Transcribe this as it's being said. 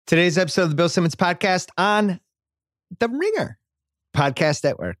Today's episode of the Bill Simmons Podcast on the Ringer Podcast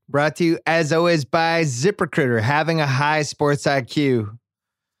Network, brought to you, as always, by ZipRecruiter. Having a high sports IQ,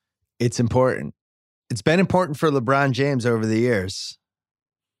 it's important. It's been important for LeBron James over the years.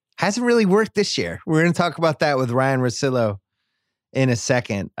 Hasn't really worked this year. We're going to talk about that with Ryen Russillo in a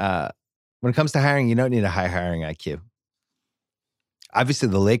second. When it comes to hiring, you don't need a high hiring IQ. Obviously,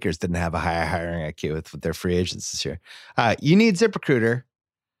 the Lakers didn't have a high hiring IQ with their free agents this year. You need ZipRecruiter.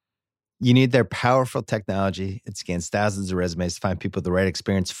 You need their powerful technology. It scans thousands of resumes to find people with the right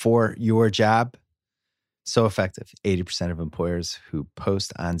experience for your job. So effective. 80% of employers who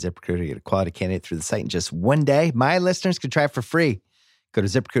post on ZipRecruiter get a quality candidate through the site in just one day. My listeners can try it for free. Go to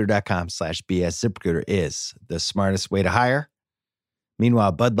ZipRecruiter.com/BS. ZipRecruiter is the smartest way to hire.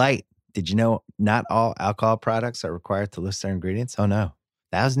 Meanwhile, Bud Light, did you know not all alcohol products are required to list their ingredients? Oh no,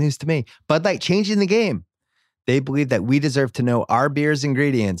 that was news to me. Bud Light changing the game. They believe that we deserve to know our beer's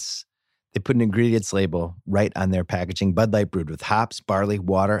ingredients. They put an ingredients label right on their packaging. Bud Light brewed with hops, barley,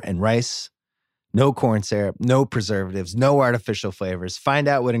 water, and rice. No corn syrup, no preservatives, no artificial flavors. Find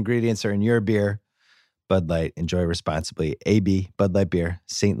out what ingredients are in your beer. Bud Light, enjoy responsibly. AB, Bud Light Beer,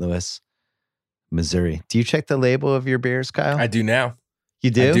 St. Louis, Missouri. Do you check the label of your beers, Kyle? I do now.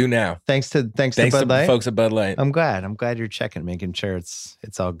 You do? I do now. Thanks to Bud Light? Folks at Bud Light. I'm glad you're checking, making sure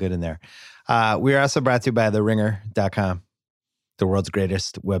it's all good in there. We are also brought to you by TheRinger.com. The world's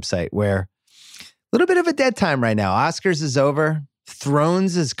greatest website, where a little bit of a dead time right now. Oscars is over.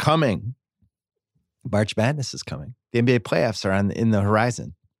 Thrones is coming. March Madness is coming. The NBA playoffs are in the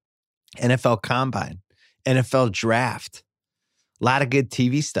horizon. NFL Combine, NFL Draft. A lot of good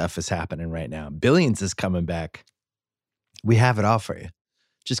TV stuff is happening right now. Billions is coming back. We have it all for you.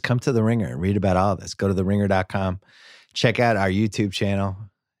 Just come to The Ringer and read about all of this. Go to TheRinger.com. Check out our YouTube channel.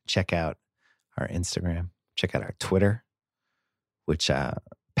 Check out our Instagram. Check out our Twitter, which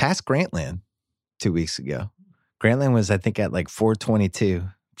passed Grantland 2 weeks ago. Grantland was, I think, at like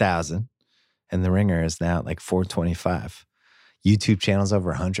 422,000, and The Ringer is now at like 425. YouTube channel's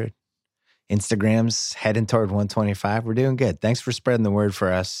over 100. Instagram's heading toward 125. We're doing good. Thanks for spreading the word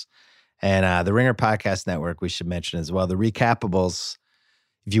for us. And the Ringer Podcast Network, we should mention as well. The Recapables,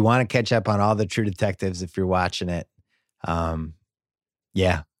 if you want to catch up on all the True Detectives, if you're watching it, go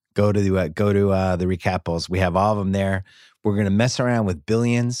to the Recapables. We have all of them there. We're going to mess around with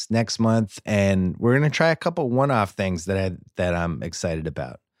Billions next month, and we're going to try a couple one-off things that I'm excited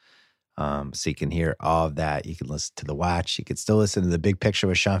about. So you can hear all of that. You can listen to The Watch. You can still listen to The Big Picture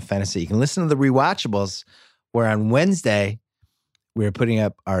with Sean Fennessy. You can listen to The Rewatchables, where on Wednesday, we're putting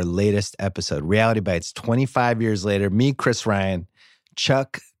up our latest episode, Reality Bites, 25 years later. Me, Chris Ryen,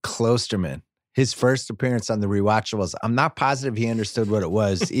 Chuck Klosterman, his first appearance on The Rewatchables. I'm not positive he understood what it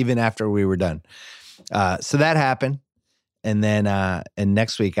was, even after we were done. So that happened. And then and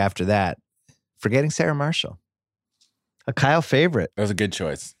next week after that, Forgetting Sarah Marshall, a Kyle favorite. That was a good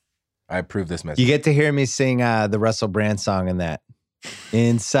choice. I approve this message. You get to hear me sing the Russell Brand song in that.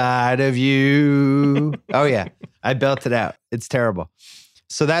 Inside of you. Oh, yeah. I belted out. It's terrible.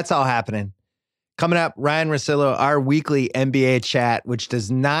 So that's all happening. Coming up, Ryen Russillo, our weekly NBA chat, which does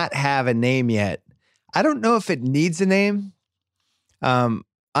not have a name yet. I don't know if it needs a name.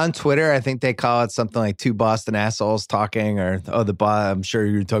 On Twitter, I think they call it something like two Boston assholes talking, or, I'm sure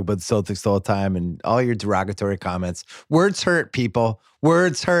you're talking about the Celtics the whole time, and all your derogatory comments. Words hurt, people.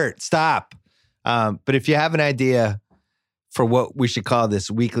 Words hurt. Stop. But if you have an idea for what we should call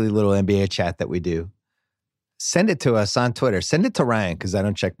this weekly little NBA chat that we do, send it to us on Twitter. Send it to Ryen, because I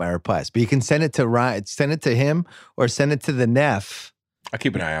don't check my replies. But you can send it to Ryen, send it to him, or send it to the Neff. I'll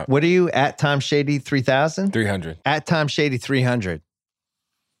keep an eye out. What are you, at Tom Shady 3000? 300. At Tom Shady 300.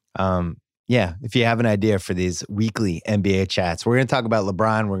 If you have an idea for these weekly NBA chats, we're going to talk about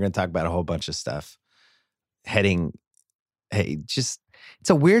LeBron. We're going to talk about a whole bunch of stuff. It's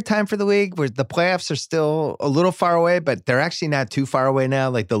a weird time for the league where the playoffs are still a little far away, but they're actually not too far away now.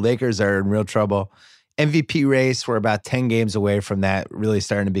 Like the Lakers are in real trouble. MVP race, we're about 10 games away from that really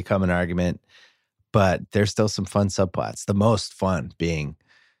starting to become an argument, but there's still some fun subplots. The most fun being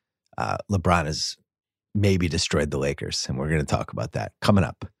LeBron has maybe destroyed the Lakers, and we're going to talk about that coming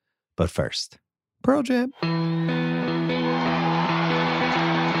up. But first, Pearl Jam.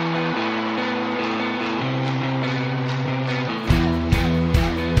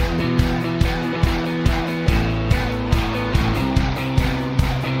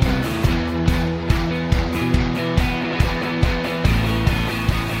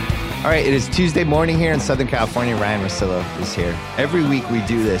 All right, it is Tuesday morning here in Southern California. Ryen Russillo is here. Every week we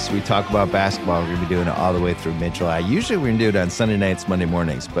do this. We talk about basketball. We're going to be doing it all the way through mid-July. Usually we're going to do it on Sunday nights, Monday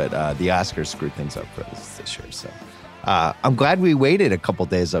mornings, but the Oscars screwed things up for us this year. So I'm glad we waited a couple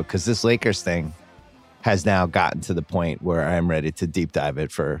days though, because this Lakers thing has now gotten to the point where I'm ready to deep dive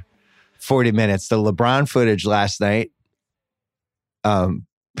it for 40 minutes. The LeBron footage last night.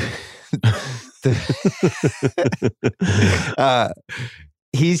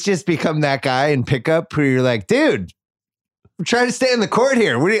 He's just become that guy in pickup where you're like, dude, I'm trying to stay in the court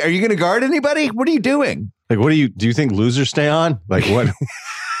here. Are you going to guard anybody? What are you doing? Like, do you think losers stay on? Like,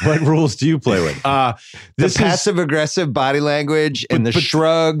 what rules do you play with? This passive aggressive body language and the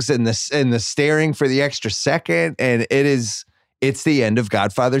shrugs and the staring for the extra second. And it's the end of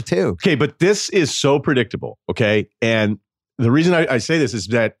Godfather 2. Okay, but this is so predictable. Okay. And the reason I say this is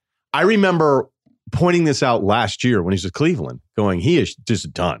that I remember pointing this out last year when he was with Cleveland, going, he is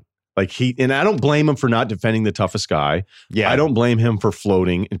just done. And I don't blame him for not defending the toughest guy. Yeah. I don't blame him for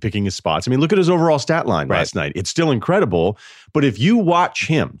floating and picking his spots. I mean, look at his overall stat line last night. It's still incredible. But if you watch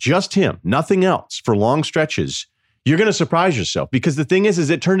him, just him, nothing else for long stretches, you're going to surprise yourself. Because the thing is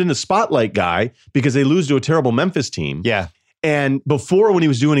it turned into spotlight guy because they lose to a terrible Memphis team. Yeah. And before, when he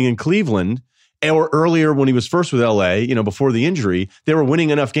was doing it in Cleveland, or earlier when he was first with LA, before the injury, they were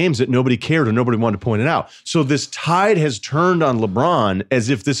winning enough games that nobody cared or nobody wanted to point it out. So this tide has turned on LeBron as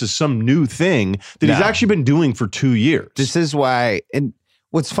if this is some new thing that he's actually been doing for 2 years. This is why, and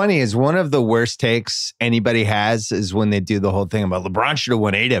what's funny is one of the worst takes anybody has is when they do the whole thing about LeBron should have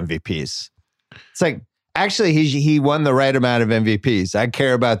won 8 MVPs. It's like, actually, he won the right amount of MVPs. I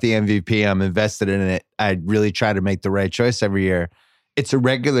care about the MVP. I'm invested in it. I really try to make the right choice every year. It's a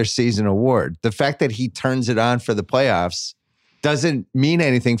regular season award. The fact that he turns it on for the playoffs doesn't mean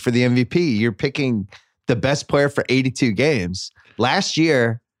anything for the MVP. You're picking the best player for 82 games. Last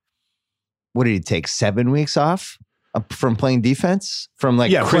year, what did he take? 7 weeks off from playing defense? From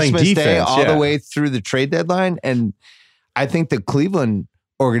Christmas Day all the way through the trade deadline? And I think the Cleveland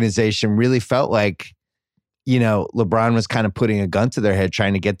organization really felt like, LeBron was kind of putting a gun to their head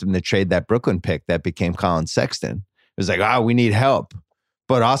trying to get them to trade that Brooklyn pick that became Colin Sexton. It was like, we need help.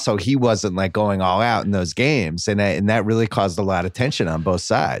 But also he wasn't going all out in those games. And that really caused a lot of tension on both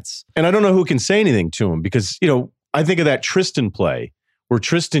sides. And I don't know who can say anything to him because, I think of that Tristan play where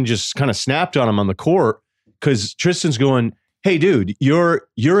Tristan just kind of snapped on him on the court because Tristan's going, hey, dude, you're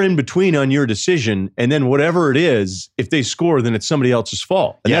in between on your decision. And then whatever it is, if they score, then it's somebody else's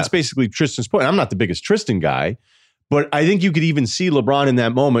fault. And that's basically Tristan's point. I'm not the biggest Tristan guy, but I think you could even see LeBron in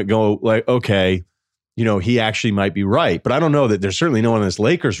that moment go okay, he actually might be right. But I don't know that there's certainly no one on this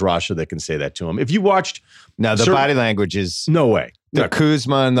Lakers roster that can say that to him. If you watched... No, the body language is... No way. The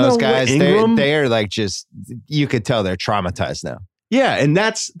Kuzma and those guys, they are just... You could tell they're traumatized now. Yeah, and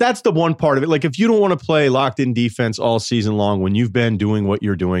that's the one part of it. If you don't want to play locked-in defense all season long when you've been doing what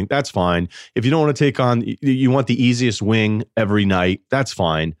you're doing, that's fine. If you don't want to take on... You want the easiest wing every night, that's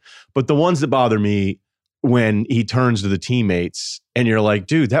fine. But the ones that bother me... when he turns to the teammates and you're like,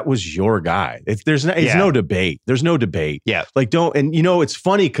 dude, that was your guy. There's no debate. There's no debate. Yeah. It's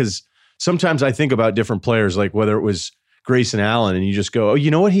funny because sometimes I think about different players, like whether it was Grayson Allen and you just go, oh,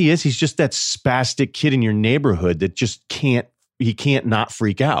 you know what he is? He's just that spastic kid in your neighborhood that just can't not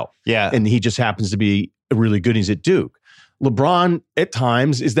freak out. Yeah. And he just happens to be really good. He's at Duke. LeBron at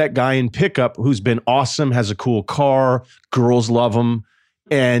times is that guy in pickup who's been awesome, has a cool car, girls love him.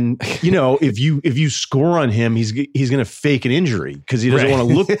 And, if you score on him, he's going to fake an injury because he doesn't want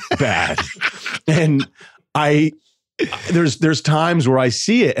to look bad. And there's times where I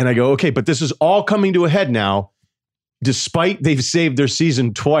see it and I go, okay, but this is all coming to a head now, despite they've saved their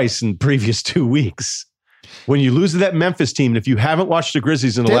season twice in the previous 2 weeks. When you lose to that Memphis team, and if you haven't watched the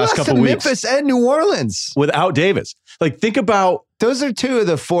Grizzlies in the last couple of weeks, Memphis and New Orleans without Davis, think about those are 2 of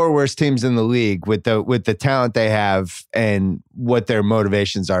the 4 worst teams in the league with the talent they have and what their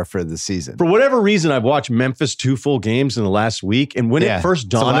motivations are for the season. For whatever reason, I've watched Memphis 2 full games in the last week, and when it first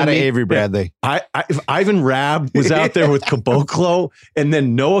dawned on me, Avery Bradley, if Ivan Rabb was out there with Caboclo, and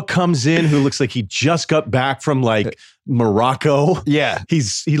then Noah comes in, who looks like he just got back from Morocco. Yeah,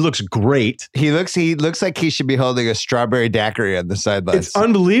 he looks great. He looks like he should be holding a strawberry daiquiri on the sidelines. It's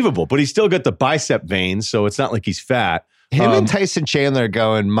unbelievable, but he's still got the bicep veins, so it's not like he's fat. Him and Tyson Chandler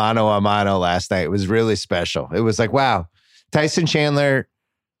going mano a mano last night was really special. It was like, wow, Tyson Chandler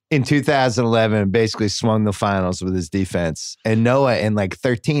in 2011 basically swung the finals with his defense. And Noah in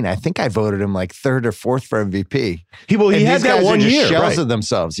 13, I think I voted him 3rd or 4th for MVP. He had that 1 year. Shells of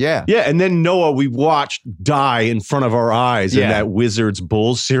themselves, yeah. Yeah, and then Noah we watched die in front of our eyes in that Wizards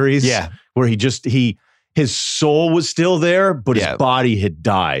Bulls series. Yeah. Where his soul was still there, but his body had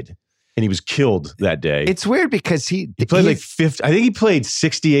died. And he was killed that day. It's weird because he played 50. I think he played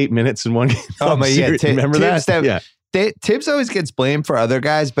 68 minutes in one game. Oh my God! Remember that? Tibbs always gets blamed for other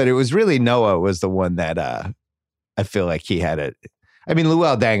guys, but it was really Noah was the one that I feel like he had it. I mean,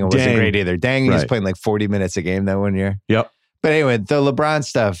 Luol Deng wasn't great either. Deng, he was playing like 40 minutes a game that one year. Yep. But anyway, the LeBron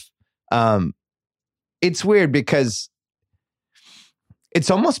stuff, it's weird because it's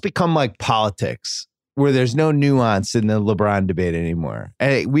almost become like politics where there's no nuance in the LeBron debate anymore.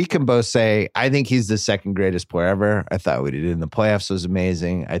 And we can both say, I think he's the second greatest player ever. I thought what he did in the playoffs was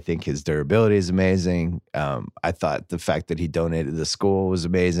amazing. I think his durability is amazing. I thought the fact that he donated to the school was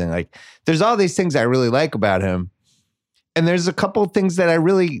amazing. Like, there's all these things I really like about him. And there's a couple of things that I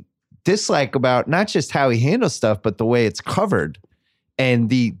really dislike about not just how he handles stuff, but the way it's covered and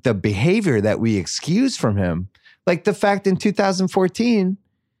the behavior that we excuse from him. Like the fact in 2014,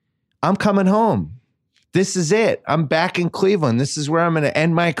 I'm coming home. This is it. I'm back in Cleveland. This is where I'm going to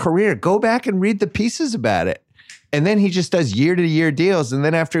end my career. Go back and read the pieces about it. And then he just does year-to-year deals. And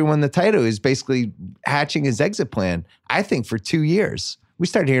then after he won the title, he's basically hatching his exit plan, I think, for 2 years. We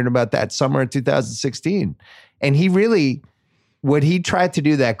started hearing about that summer of 2016. And he really, what he tried to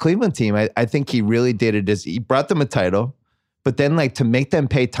do that Cleveland team, I think he really did it is he brought them a title, but then like to make them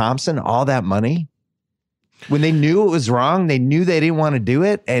pay Thompson all that money, when they knew it was wrong, they knew they didn't want to do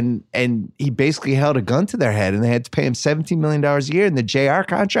it. And he basically held a gun to their head and they had to pay him $17 million a year in the JR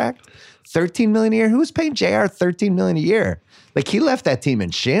contract, $13 million a year. Who was paying JR $13 million a year? Like he left that team in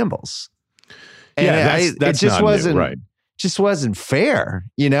shambles. And that's it just not wasn't, new, right. Just wasn't fair,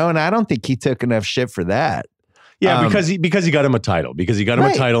 you know? And I don't think he took enough shit for that. Yeah, because he got him a title. Because he got him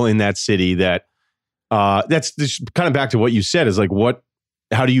a title in that city that that's kind of back to what you said is like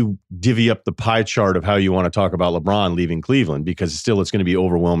how do you divvy up the pie chart of how you want to talk about LeBron leaving Cleveland? Because still it's going to be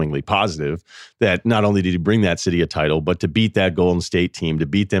overwhelmingly positive that not only did he bring that city a title, but to beat that Golden State team, to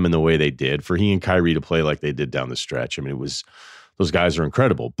beat them in the way they did, for he and Kyrie to play like they did down the stretch. I mean, those guys are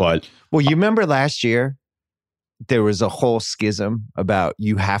incredible. But well, you remember last year, there was a whole schism about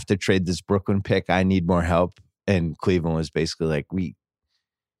you have to trade this Brooklyn pick. I need more help. And Cleveland was basically like,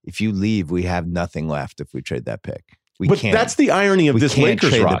 if you leave, we have nothing left if we trade that pick. But that's the irony of this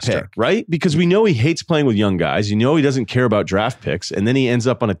Lakers roster, right? Because we know he hates playing with young guys. You know he doesn't care about draft picks. And then he ends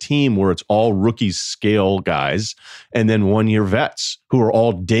up on a team where it's all rookie scale guys and then 1-year vets who are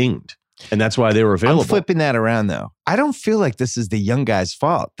all dinged. And that's why they were available. I'm flipping that around, though. I don't feel like this is the young guys'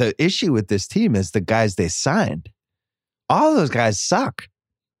 fault. The issue with this team is the guys they signed. All those guys suck.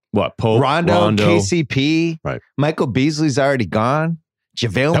 What? Pope, Rondo, KCP, right. Michael Beasley's already gone.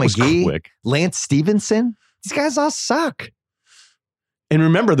 JaVale McGee, Lance Stevenson. These guys all suck. And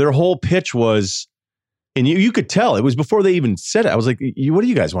remember, their whole pitch was, and you could tell, it was before they even said it. I was like, what do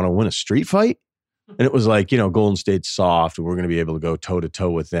you guys want to win a street fight? And it was like, Golden State's soft and we're going to be able to go toe to toe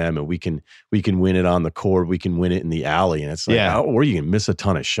with them and we can win it on the court. We can win it in the alley. And it's like, or you can miss a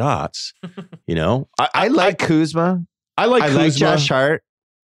ton of shots. I like Kuzma. I like Josh Hart.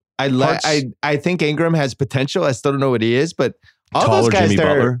 I think Ingram has potential. I still don't know what he is, but all those guys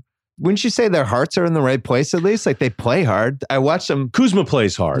there, wouldn't you say their hearts are in the right place at least? Like they play hard. I watched them. Kuzma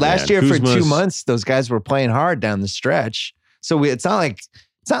plays hard. Last year for 2 months, those guys were playing hard down the stretch. So it's not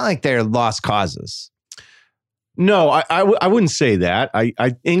like they're lost causes. No, I wouldn't say that.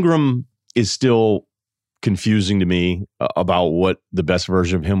 Ingram is still confusing to me about what the best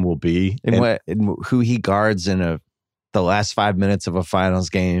version of him will be and who he guards in the last 5 minutes of a finals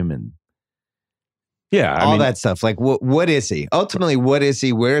game and all that stuff. Like, what is he? Ultimately, what is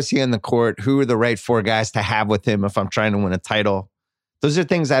he? Where is he on the court? Who are the right 4 guys to have with him if I'm trying to win a title? Those are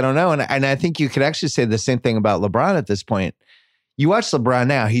things I don't know. And I think you could actually say the same thing about LeBron at this point. You watch LeBron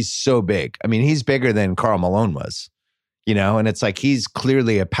now, he's so big. I mean, he's bigger than Karl Malone was, and it's like he's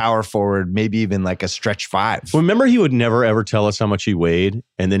clearly a power forward, maybe even like a stretch 5. Remember, he would never, ever tell us how much he weighed,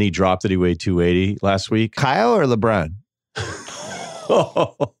 and then he dropped that he weighed 280 last week? Kyle or LeBron?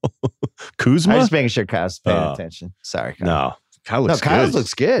 Kuzma? I was making sure Kyle's paying attention. Sorry, Kyle. No, Kyle looks good. Kyle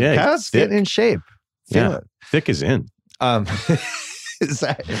looks good. Yeah, Kyle's getting in shape. Feel it. Thick is in.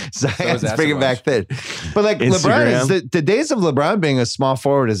 Zion's bringing back thin. But like Instagram. LeBron, the days of LeBron being a small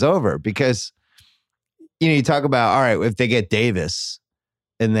forward is over because, you talk about, all right, if they get Davis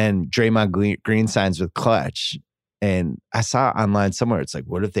and then Draymond Green signs with Clutch. And I saw online somewhere, it's like,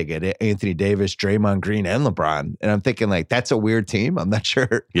 what if they get Anthony Davis, Draymond Green, and LeBron? And I'm thinking like, that's a weird team. I'm not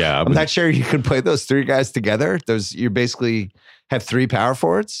sure. Yeah. I'm not sure you can play those 3 guys together. You basically have 3 power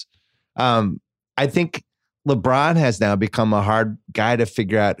forwards. I think LeBron has now become a hard guy to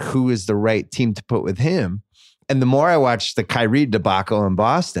figure out who is the right team to put with him. And the more I watch the Kyrie debacle in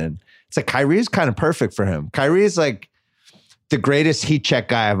Boston, it's like Kyrie's kind of perfect for him. Kyrie is like the greatest heat check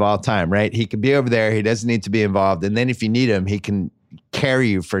guy of all time, right? He can be over there. He doesn't need to be involved. And then if you need him, he can carry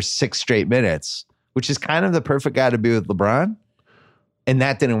you for 6 straight minutes, which is kind of the perfect guy to be with LeBron. And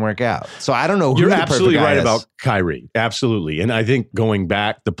that didn't work out. So I don't know who You're the absolutely perfect guy right is. about Kyrie. Absolutely. And I think going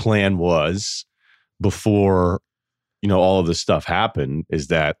back, the plan was before, all of this stuff happened, is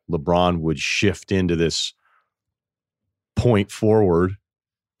that LeBron would shift into this point forward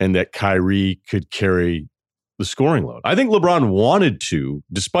and that Kyrie could carry the scoring load. I think LeBron wanted to,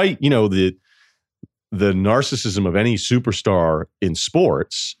 despite, the narcissism of any superstar in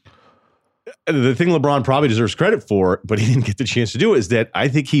sports. The thing LeBron probably deserves credit for, but he didn't get the chance to do it, is that I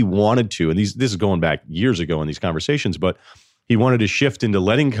think he wanted to, and this is going back years ago in these conversations, but he wanted to shift into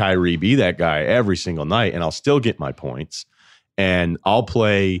letting Kyrie be that guy every single night, and I'll still get my points, and I'll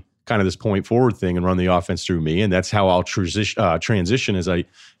play kind of this point forward thing and run the offense through me, and that's how I'll transition as I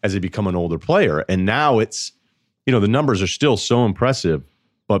become an older player. And now it's, the numbers are still so impressive.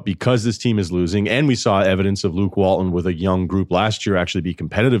 But because this team is losing, and we saw evidence of Luke Walton with a young group last year actually be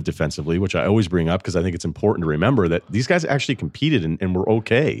competitive defensively, which I always bring up because I think it's important to remember that these guys actually competed and were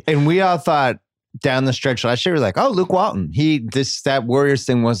okay. And we all thought down the stretch last year, like, oh, Luke Walton, that Warriors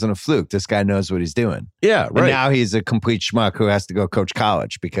thing wasn't a fluke. This guy knows what he's doing. Yeah, right. And now he's a complete schmuck who has to go coach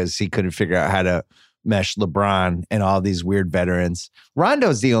college because he couldn't figure out how to mesh LeBron and all these weird veterans.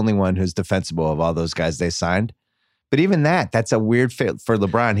 Rondo's the only one who's defensible of all those guys they signed. But even that's a weird fit for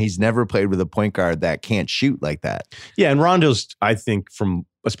LeBron. He's never played with a point guard that can't shoot like that. Yeah, and Rondo's, I think, from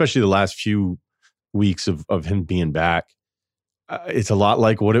especially the last few weeks of him being back, it's a lot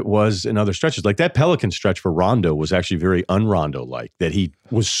like what it was in other stretches. Like that Pelican stretch for Rondo was actually very un-Rondo-like, that he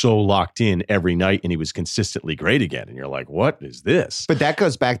was so locked in every night and he was consistently great again. And you're like, what is this? But that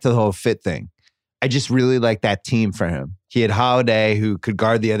goes back to the whole fit thing. I just really like that team for him. He had Holiday, who could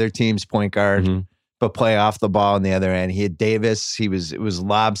guard the other team's point guard. Mm-hmm. But play off the ball on the other end. He had Davis. It was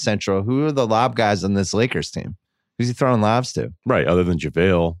lob central. Who are the lob guys on this Lakers team? Who's he throwing lobs to? Right, other than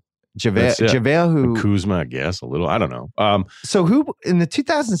JaVale. JaVale, who... And Kuzma, I guess, a little. I don't know. So who, in the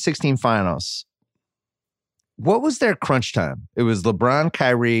 2016 finals, what was their crunch time? It was LeBron,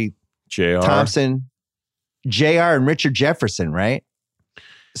 Kyrie, JR. Thompson, JR, and Richard Jefferson, right?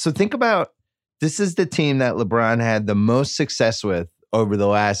 So think about, this is the team that LeBron had the most success with over the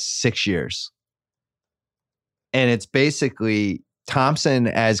last 6 years. And it's basically Thompson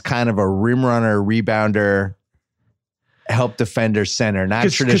as kind of a rim runner, rebounder, help defender center, not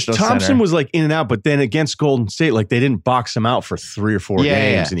traditional center. Thompson was like in and out, but then against Golden State, like they didn't box him out for 3 or 4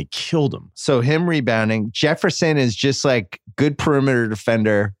 games and he killed him. So him rebounding. Jefferson is just like good perimeter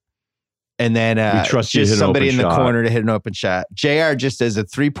defender. And then just somebody in the corner to hit an open shot. JR just as a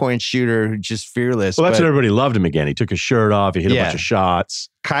 3-point shooter who's just fearless. Well, that's what everybody loved him again. He took his shirt off. He hit a bunch of shots.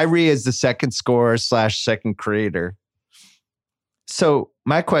 Kyrie is the second scorer / second creator. So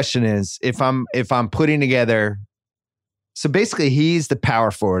my question is, if I'm putting together, so basically he's the power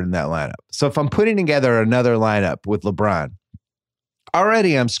forward in that lineup. So if I'm putting together another lineup with LeBron,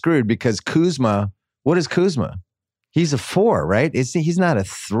 already I'm screwed because Kuzma, what is Kuzma? He's a 4, right? He's not a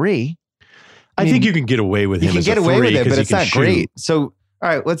 3. I think you can get away with him. You can get away with it, but it's not great. So, all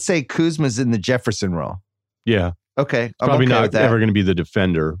right, let's say Kuzma's in the Jefferson role. Yeah. Okay. I'm probably okay not with that. ever going to be the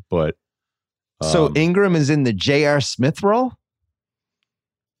defender, but. So Ingram is in the J.R. Smith role?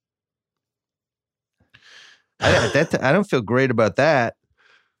 I don't feel great about that.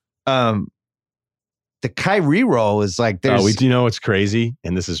 The Kyrie role is like there's. Do you know what's crazy?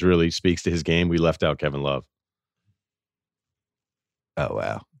 And this is really speaks to his game. We left out Kevin Love. Oh,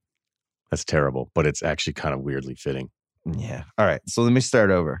 wow. That's terrible, but it's actually kind of weirdly fitting. Yeah. All right. So let me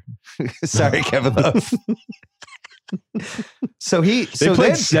start over. Sorry, Kevin Love. They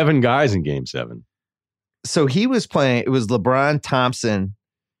played 7 guys in Game 7. So he was playing. It was LeBron, Thompson.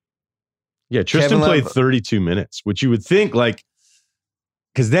 Yeah, Tristan played 32 minutes, which you would think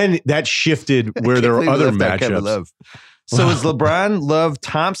because then that shifted where there were other matchups. So it was LeBron, Love,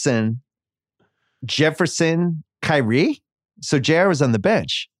 Thompson, Jefferson, Kyrie. So JR was on the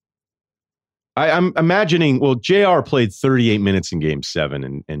bench. I'm imagining, well, JR played 38 minutes in Game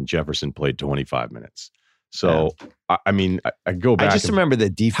 7 and Jefferson played 25 minutes. So, yeah. I go back. I just remember the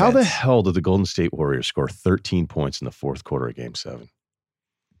defense. How the hell did the Golden State Warriors score 13 points in the fourth quarter of Game 7?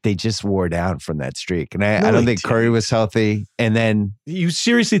 They just wore down from that streak. And I don't think Curry was healthy. And then... You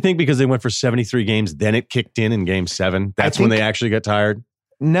seriously think because they went for 73 games, then it kicked in Game 7? That's when they actually got tired?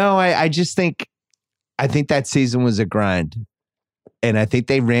 No, I just think... I think that season was a grind. And I think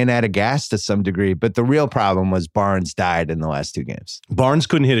they ran out of gas to some degree. But the real problem was Barnes died in the last 2 games. Barnes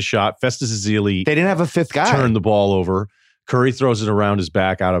couldn't hit a shot. Festus Ezeli... They didn't have a fifth guy. Turned the ball over. Curry throws it around his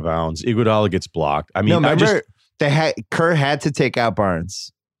back out of bounds. Iguodala gets blocked. Kerr had to take out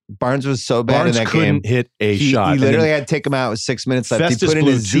Barnes. Barnes was so bad in that game. Barnes couldn't hit a shot. He literally had to take him out with 6 minutes left. Festus he put in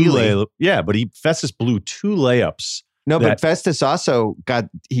his Ezeli. Festus blew 2 layups No, but Festus also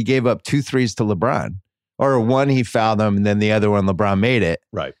he gave up 2 threes to LeBron. Or one, he fouled them, and then the other one, LeBron made it.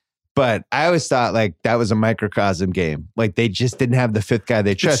 Right. But I always thought like that was a microcosm game. Like they just didn't have the fifth guy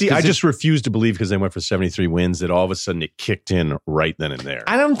they trust. See, I just refuse to believe because they went for 73 wins that all of a sudden it kicked in right then and there.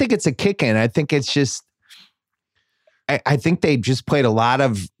 I don't think it's a kick in. I think it's just, I think they just played a lot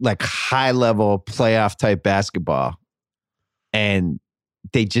of like high level playoff type basketball. And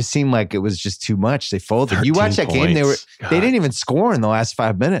they just seemed like it was just too much. They folded. You watch that game, they didn't even score in the last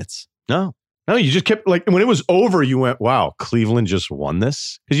 5 minutes. No, you just kept like when it was over, you went, wow, Cleveland just won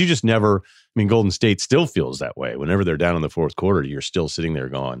this? Because you just never, I mean, Golden State still feels that way. Whenever they're down in the fourth quarter, you're still sitting there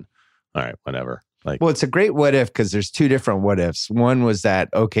going, all right, whatever. Like, well, it's a great what if because there's 2 different what ifs. One was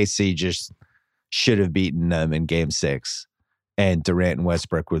that OKC just should have beaten them in game 6, and Durant and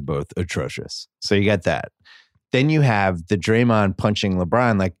Westbrook were both atrocious. So you got that. Then you have the Draymond punching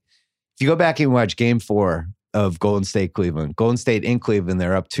LeBron. Like, if you go back and watch game 4 of Golden State Cleveland, Golden State in Cleveland,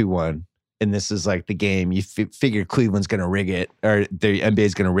 they're up 2-1. And this is like the game. You figure Cleveland's going to rig it, or the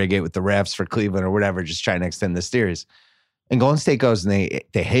NBA's going to rig it with the refs for Cleveland or whatever, just trying to extend the series. And Golden State goes and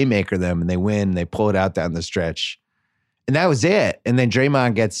they haymaker them and they win. And they pull it out down the stretch. And that was it. And then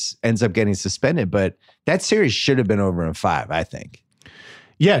Draymond ends up getting suspended. But that series should have been over in 5, I think.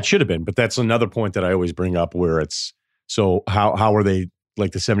 Yeah, it should have been. But that's another point that I always bring up where it's, so how are they,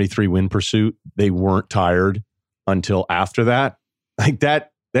 like the 73 win pursuit? They weren't tired until after that. Like that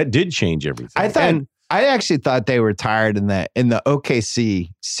did change everything. I actually thought they were tired in the OKC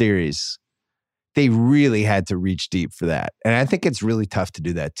series. They really had to reach deep for that. And I think it's really tough to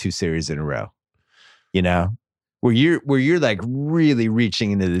do that 2 series in a row. You know? Where you're like really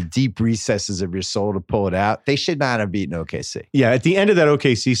reaching into the deep recesses of your soul to pull it out. They should not have beaten OKC. Yeah, at the end of that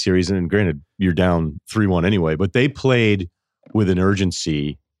OKC series, and granted, you're down 3-1 anyway, but they played with an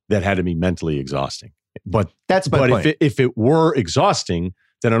urgency that had to be mentally exhausting. But that's my point. If it were exhausting,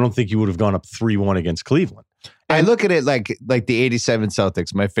 then I don't think you would have gone up 3-1 against Cleveland. And I look at it like the 87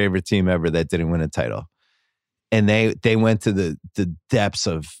 Celtics, my favorite team ever that didn't win a title. And they went to the depths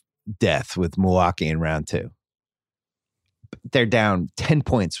of death with Milwaukee in round 2. They're down 10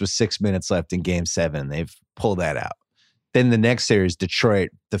 points with 6 minutes left in game 7. They've pulled that out. Then the next series,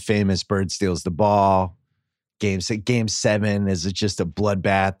 Detroit, the famous Bird steals the ball. Game 7 is just a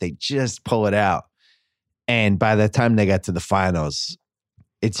bloodbath. They just pull it out. And by the time they got to the finals,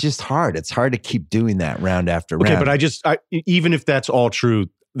 it's just hard. It's hard to keep doing that round after round. Okay, but even if that's all true,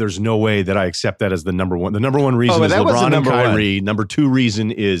 there's no way that I accept that as the number one. The number one reason is LeBron and Kyrie. Number 2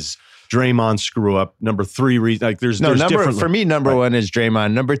 reason is Draymond screw up. Number 3 reason, like there's different. For me, number 1 is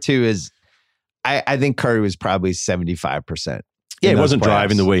Draymond. Number 2 is I think Curry was probably 75%. Yeah, he wasn't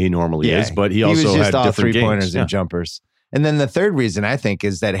driving the way he normally is, but he also was just had all different 3-pointers games. and jumpers. And then the third reason I think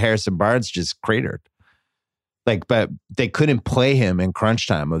is that Harrison Barnes just cratered. Like, but they couldn't play him in crunch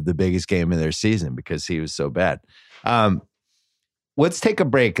time of the biggest game of their season because he was so bad. Let's take a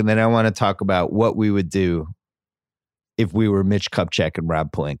break, and then I want to talk about what we would do if we were Mitch Kupchak and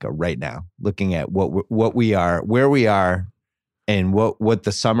Rob Pelinka right now, looking at what we are, where we are, and what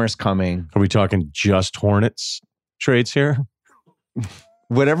the summer's coming. Are we talking just Hornets trades here?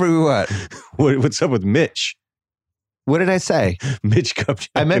 Whatever we want. What's up with Mitch? What did I say? Mitch Kupchak.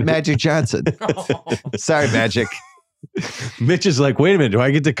 I meant Magic Johnson. Sorry, Magic. Mitch is like, wait a minute, do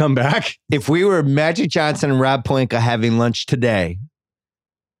I get to come back? If we were Magic Johnson and Rob Pelinka having lunch today,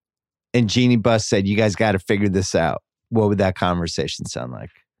 and Jeannie Buss said, you guys got to figure this out, what would that conversation sound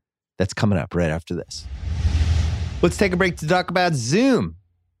like? That's coming up right after this. Let's take a break to talk about Zoom.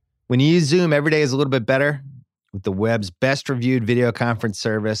 When you use Zoom, every day is a little bit better with the web's best reviewed video conference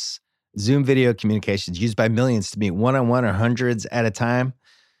service. Zoom video communications used by millions to meet one-on-one or hundreds at a time.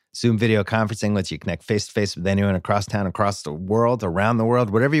 Zoom video conferencing lets you connect face-to-face with anyone across town, across the world, around the world,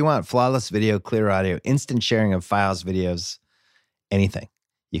 whatever you want. Flawless video, clear audio, instant sharing of files, videos, anything.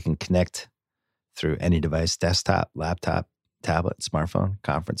 You can connect through any device, desktop, laptop, tablet, smartphone,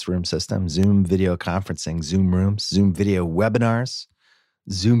 conference room system, Zoom video conferencing, Zoom rooms, Zoom video webinars,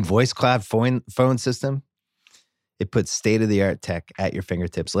 Zoom voice cloud phone system. It puts state-of-the-art tech at your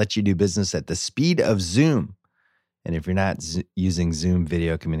fingertips, lets you do business at the speed of Zoom. And if you're not using Zoom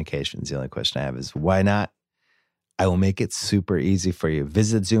video communications, the only question I have is, why not? I will make it super easy for you.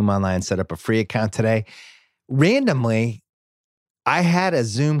 Visit Zoom online, set up a free account today. Randomly, I had a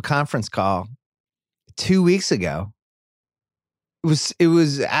Zoom conference call 2 weeks ago. It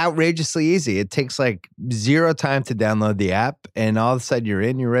was outrageously easy. It takes like 0 time to download the app, and all of a sudden you're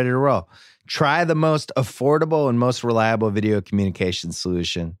ready to roll. Try the most affordable and most reliable video communication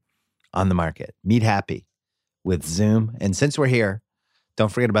solution on the market. Meet happy with Zoom. And since we're here, Don't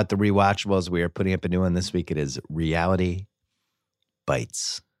forget about the rewatchables. We are putting up a new one this week. It is Reality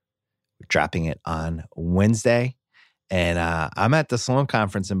Bites. We're dropping it on Wednesday. And I'm at the Sloan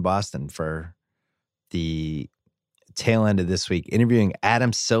Conference in Boston for the tail end of this week, interviewing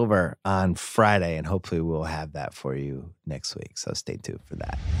Adam Silver on Friday. And hopefully we'll have that for you next week. So stay tuned for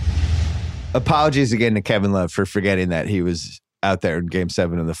that. Apologies again to Kevin Love for forgetting that he was out there in Game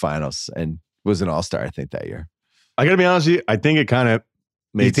 7 of the finals and was an all-star, I think, that year. I got to be honest with you. I think it kind of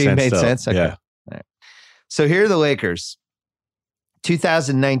made sense. Made sense? Okay. Yeah. All right. So here are the Lakers.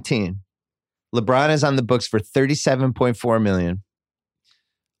 2019. LeBron is on the books for $37.4 million.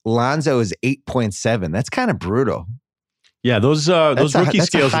 Lonzo is 8.7. That's kind of brutal. Yeah, those rookie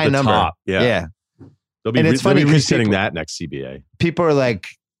scales at the number. Top. Yeah. They'll be resetting that next CBA. People are like,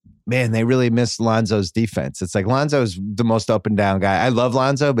 man, they really miss Lonzo's defense. It's like Lonzo's the most up and down guy. I love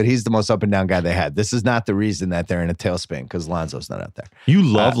Lonzo, but he's the most up and down guy they had. This is not the reason that they're in a tailspin because Lonzo's not out there. You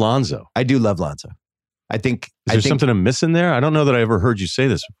love Lonzo. I do love Lonzo. I think is there something I'm missing there? I don't know that I ever heard you say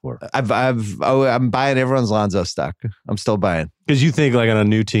this before. I'm buying everyone's Lonzo stock. I'm still buying because you think like on a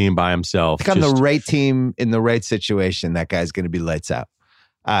new team by himself. I think on the right team in the right situation, that guy's going to be lights out.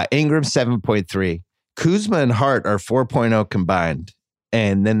 Ingram 7.3. Kuzma and Hart are 4.0 combined,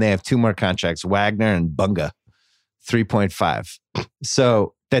 and then they have two more contracts: Wagner and Bunga, 3.5.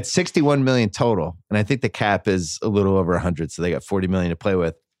 So that's $61 million total, and I think the cap is a little over 100. So they got $40 million to play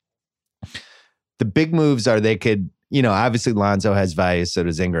with. The big moves are they could, obviously Lonzo has value, so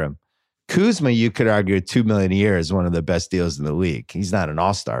does Ingram. Kuzma, you could argue $2 million a year is one of the best deals in the league. He's not an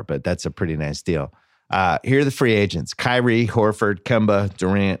all-star, but that's a pretty nice deal. Here are the free agents: Kyrie, Horford, Kemba,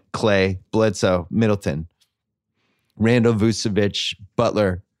 Durant, Clay, Bledsoe, Middleton, Randall, Vucevic,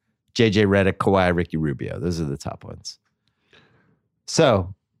 Butler, JJ Redick, Kawhi, Ricky Rubio. Those are the top ones.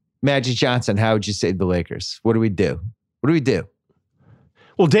 So, Magic Johnson, how would you save the Lakers? What do we do?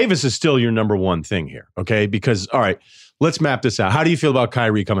 Well, Davis is still your number one thing here, okay? Because, all right, let's map this out. How do you feel about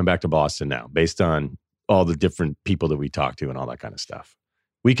Kyrie coming back to Boston now, based on all the different people that we talk to and all that kind of stuff?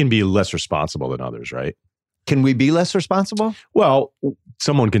 We can be less responsible than others, right? Can we be less responsible? Well,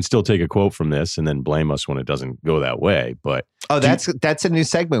 someone can still take a quote from this and then blame us when it doesn't go that way. But that's a new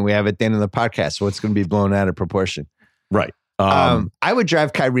segment we have at the end of the podcast. So it's going to be blown out of proportion. Right. I would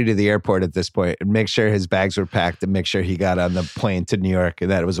drive Kyrie to the airport at this point and make sure his bags were packed and make sure he got on the plane to New York and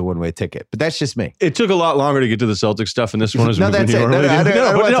that it was a one-way ticket. But that's just me. It took a lot longer to get to the Celtics stuff, and this one is no, that's it.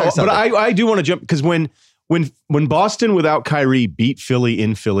 But I do want to jump because when Boston without Kyrie beat Philly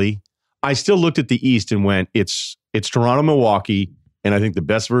in Philly, I still looked at the East and went, it's Toronto, Milwaukee, and I think the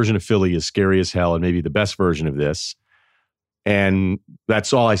best version of Philly is scary as hell, and maybe the best version of this. And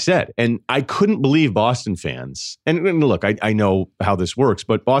that's all I said. And I couldn't believe Boston fans. And look, I know how this works,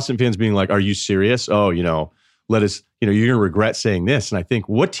 but Boston fans being like, are you serious? Oh, let us, you're going to regret saying this. And I think,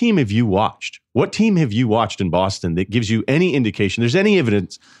 what team have you watched? What team have you watched in Boston that gives you any indication, there's any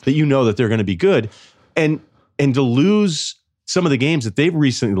evidence that you know that they're going to be good? And to lose some of the games that they've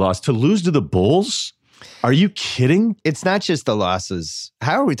recently lost, to lose to the Bulls? Are you kidding? It's not just the losses.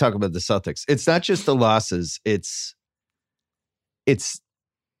 How are we talking about the Celtics? It's not just the losses. It's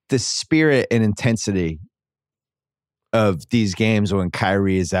the spirit and intensity of these games when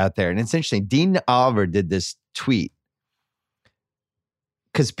Kyrie is out there. And it's interesting. Dean Oliver did this tweet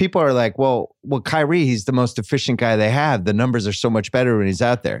because people are like, well, Kyrie, he's the most efficient guy they have. The numbers are so much better when he's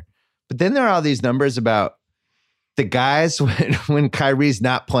out there. But then there are all these numbers about the guys when Kyrie's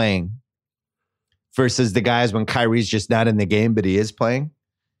not playing versus the guys when Kyrie's just not in the game, but he is playing.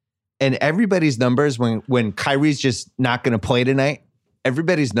 And everybody's numbers, when Kyrie's just not going to play tonight,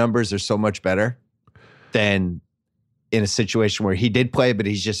 everybody's numbers are so much better than in a situation where he did play, but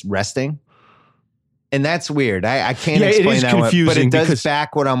he's just resting. And that's weird. I can't explain that one, but it does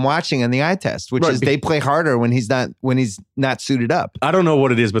back what I'm watching on the eye test, which is they play harder when he's not suited up. I don't know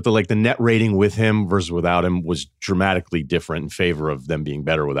what it is, but the net rating with him versus without him was dramatically different in favor of them being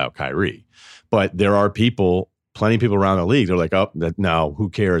better without Kyrie. But there are plenty of people around the league, they're like, oh, no, who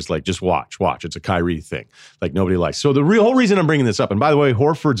cares? Like, just watch. It's a Kyrie thing. Like, nobody likes. So the whole reason I'm bringing this up, and by the way,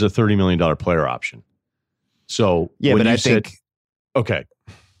 Horford's a $30 million player option. So yeah, but I think, okay,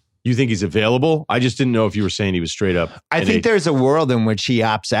 you think he's available? I just didn't know if you were saying he was straight up. I think there's a world in which he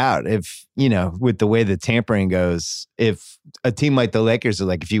opts out. If, with the way the tampering goes, if a team like the Lakers are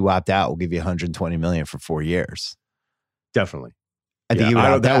like, if you opt out, we'll give you $120 million for 4 years. Definitely. I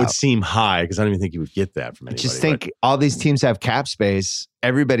think that would seem high because I don't even think you would get that from anybody. I just think all these teams have cap space.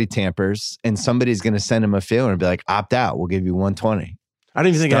 Everybody tampers, and somebody's going to send them a feeler and be like, opt out. We'll give you 120. I don't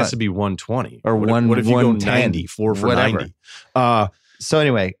even think it has to be 120 or what if you go 94 for whatever. 90? So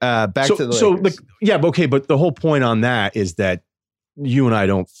anyway, back to the Lakers. But the whole point on that is that you and I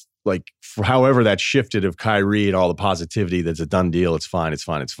don't like, for however that shifted of Kyrie and all the positivity that's a done deal. It's fine. It's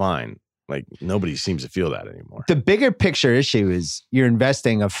fine. It's fine. Like nobody seems to feel that anymore. The bigger picture issue is you're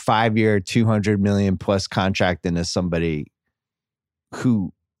investing a 5-year, $200 million plus contract into somebody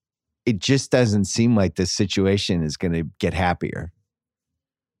who it just doesn't seem like this situation is going to get happier.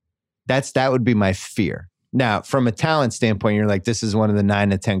 That would be my fear. Now, from a talent standpoint, you're like, this is one of the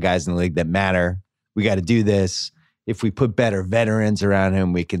 9 to 10 guys in the league that matter. We got to do this. If we put better veterans around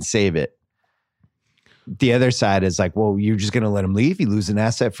him, we can save it. The other side is like, well, you're just going to let him leave? You lose an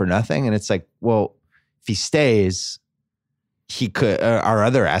asset for nothing? And it's like, well, if he stays, he could. Our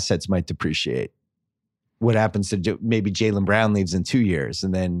other assets might depreciate. What happens to maybe Jaylen Brown leaves in 2 years,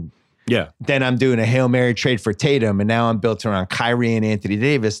 and then I'm doing a Hail Mary trade for Tatum, and now I'm built around Kyrie and Anthony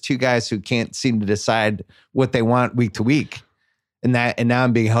Davis, 2 guys who can't seem to decide what they want week to week. And now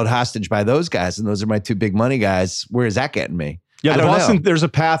I'm being held hostage by those guys, and those are my 2 big money guys. Where is that getting me? Yeah, there's a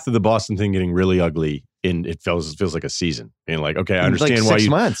path to the Boston thing getting really ugly. And it feels like a season. And like, okay, I understand like 6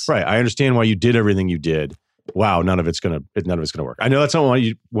 months. Right. I understand why you did everything you did. Wow, none of it's gonna work. I know that's not what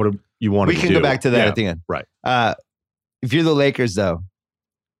you wanted to do. We can go back to that at the end. Right. If you're the Lakers, though,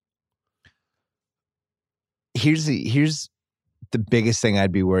 here's the biggest thing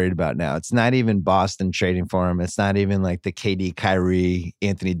I'd be worried about now. It's not even Boston trading for him. It's not even like the KD, Kyrie,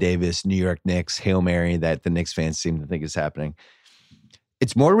 Anthony Davis, New York Knicks, Hail Mary that the Knicks fans seem to think is happening.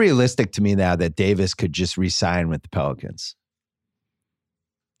 It's more realistic to me now that Davis could just re-sign with the Pelicans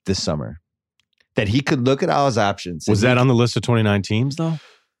this summer. That he could look at all his options. Was that on the list of 29 teams, though?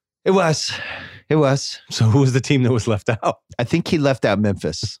 It was. So who was the team that was left out? I think he left out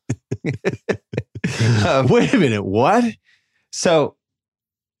Memphis. Wait a minute, what? So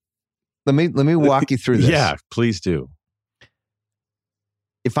let me walk you through this. Yeah, please do.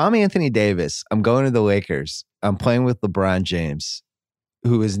 If I'm Anthony Davis, I'm going to the Lakers. I'm playing with LeBron James,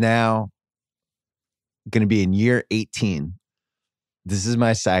 who is now going to be in year 18. This is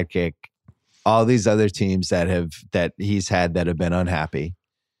my sidekick. All these other teams that he's had that have been unhappy,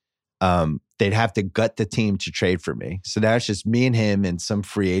 they'd have to gut the team to trade for me. So now it's just me and him and some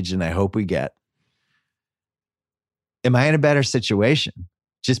free agent I hope we get. Am I in a better situation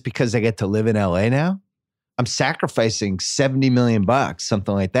just because I get to live in LA now? I'm sacrificing $70 million,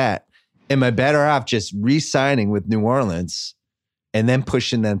 something like that. Am I better off just re-signing with New Orleans and then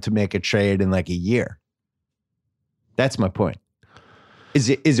pushing them to make a trade in like a year? That's my point. Is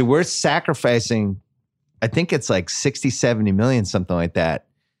it worth sacrificing, I think it's like 60, 70 million, something like that,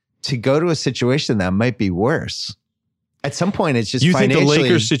 to go to a situation that might be worse? At some point, it's just financially. You think the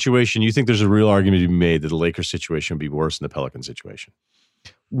Lakers situation, you think there's a real argument to be made that the Lakers situation would be worse than the Pelican situation?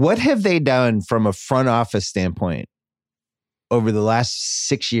 What have they done from a front office standpoint over the last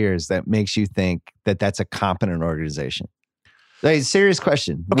 6 years that makes you think that that's a competent organization? Like, serious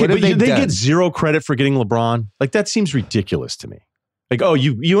question. Okay, but they get zero credit for getting LeBron? Like, that seems ridiculous to me. Like, oh,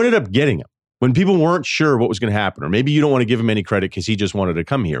 you ended up getting him when people weren't sure what was going to happen. Or maybe you don't want to give him any credit because he just wanted to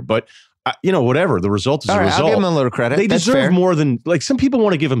come here. But, whatever. The result is a result. I'll give him a little credit. They That's deserve fair. more than, like, some people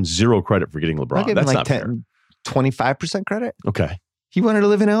want to give him zero credit for getting LeBron. I'll give That's him not like fair. 25% credit. Okay. He wanted to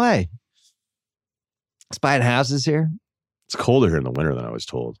live in LA. He's buying houses here. It's colder here in the winter than I was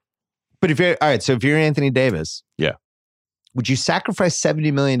told. But so if you're Anthony Davis, yeah, would you sacrifice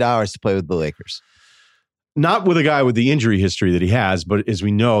 $70 million to play with the Lakers? Not with a guy with the injury history that he has, but as we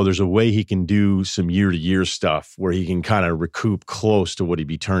know, there's a way he can do some year-to-year stuff where he can kind of recoup close to what he'd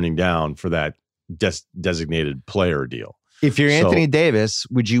be turning down for that designated player deal. If you're Anthony Davis,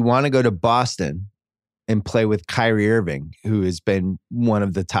 would you want to go to Boston and play with Kyrie Irving, who has been one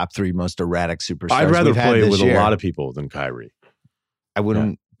of the top 3 most erratic superstars? I'd rather play with a lot of people than Kyrie. I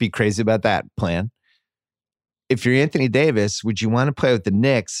wouldn't be crazy about that plan. If you're Anthony Davis, would you want to play with the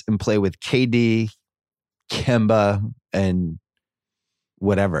Knicks and play with KD, Kemba, and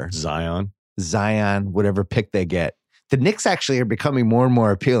whatever? Zion, whatever pick they get. The Knicks actually are becoming more and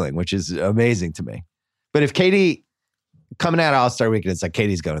more appealing, which is amazing to me. But if KD, coming out of All-Star Weekend, it's like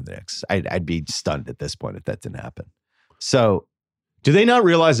KD's going to the Knicks. I'd be stunned at this point if that didn't happen. So, do they not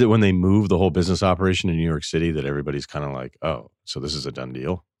realize that when they move the whole business operation to New York City, that everybody's kind of like, oh, so this is a done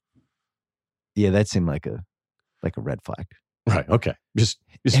deal? Yeah, that seemed like a red flag. Right. Okay. Just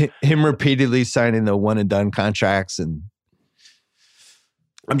him repeatedly signing the one and done contracts, and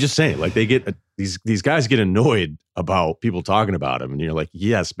I'm just saying, like, they get these guys get annoyed about people talking about him, and you're like,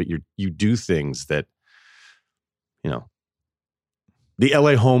 yes, but you do things that, the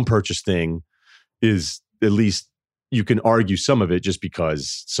LA home purchase thing is, at least you can argue some of it just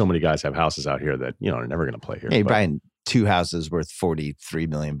because so many guys have houses out here that are never going to play here. Hey, Brian, 2 houses worth $43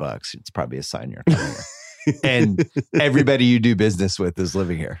 million. It's probably a sign you're coming here. and everybody you do business with is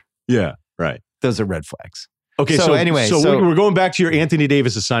living here. Yeah, right. Those are red flags. Okay, so anyway, we're going back to your Anthony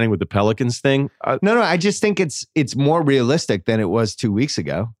Davis is signing with the Pelicans thing. No, I just think it's more realistic than it was 2 weeks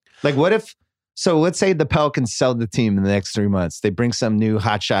ago. Like, what if? So let's say the Pelicans sell the team in the next 3 months. They bring some new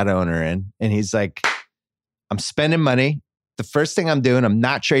hotshot owner in, and he's like, "I'm spending money. The first thing I'm doing, I'm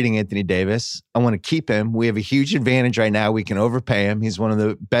not trading Anthony Davis. I want to keep him. We have a huge advantage right now. We can overpay him. He's one of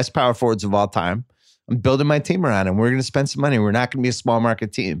the best power forwards of all time. I'm building my team around him. We're going to spend some money. We're not going to be a small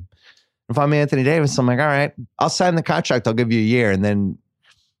market team." If I'm Anthony Davis, I'm like, all right, I'll sign the contract. I'll give you a year, and then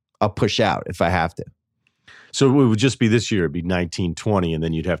I'll push out if I have to. So it would just be this year. It'd be 19-20, and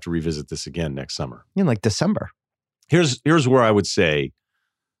then you'd have to revisit this again next summer. In like December. Here's where I would say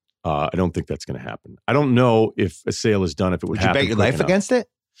I don't think that's going to happen. I don't know if a sale is done, if it would happen. Would you bet your life against it?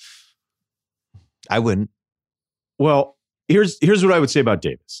 I wouldn't. Well, here's what I would say about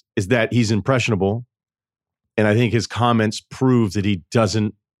Davis, is that he's impressionable, and I think his comments prove that he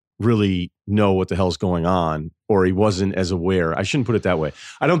doesn't really know what the hell's going on, or he wasn't as aware. I shouldn't put it that way.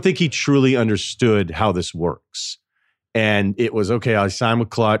 I don't think he truly understood how this works. And it was, okay, I signed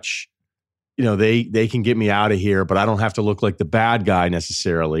with Clutch. You know, they can get me out of here, but I don't have to look like the bad guy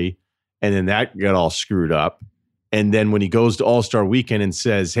necessarily. And then that got all screwed up. And then when he goes to All-Star Weekend and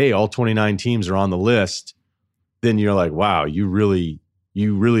says, hey, all 29 teams are on the list, then you're like, wow, you really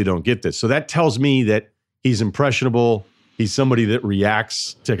don't get this. So that tells me that he's impressionable. He's somebody that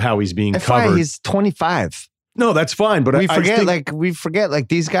reacts to how he's being covered. He's 25. No, that's fine. But we forget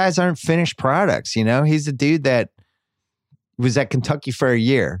these guys aren't finished products. You know, he's a dude that was at Kentucky for a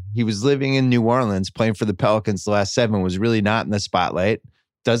year. He was living in New Orleans, playing for the Pelicans the last 7, was really not in the spotlight.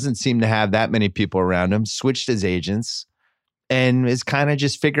 Doesn't seem to have that many people around him. Switched his agents and is kind of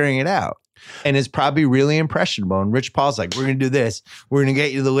just figuring it out. And is probably really impressionable. And Rich Paul's like, we're going to do this. We're going to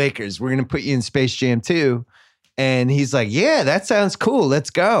get you to the Lakers. We're going to put you in Space Jam 2. And he's like, yeah, that sounds cool. Let's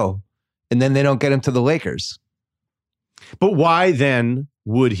go. And then they don't get him to the Lakers. But why then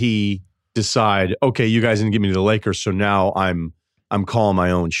would he decide, okay, you guys didn't get me to the Lakers, so now I'm calling my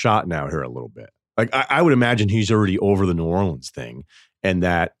own shot now here a little bit? Like, I would imagine he's already over the New Orleans thing, and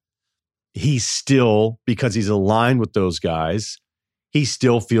that he's still, because he's aligned with those guys, he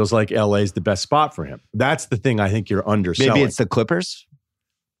still feels like LA is the best spot for him. That's the thing I think you're underselling. Maybe it's the Clippers?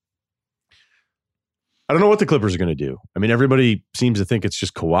 I don't know what the Clippers are going to do. I mean, everybody seems to think it's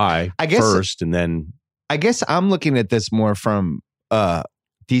just Kawhi first, and then... I guess I'm looking at this more from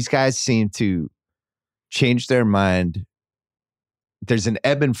these guys seem to change their mind. There's an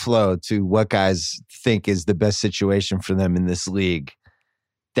ebb and flow to what guys think is the best situation for them in this league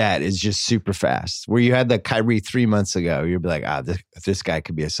that is just super fast. Where you had like Kyrie 3 months ago, you'd be like, this guy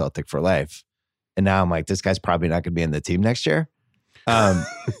could be a Celtic for life. And now I'm like, this guy's probably not going to be in the team next year. You have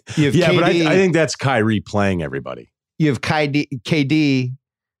KD, but I think that's Kyrie playing everybody. You have KD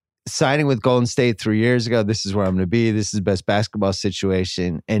signing with Golden State 3 years ago. This is where I'm going to be. This is the best basketball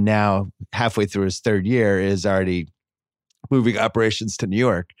situation. And now, halfway through his 3rd year, is already moving operations to New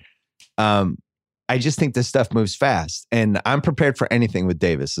York. I just think this stuff moves fast. And I'm prepared for anything with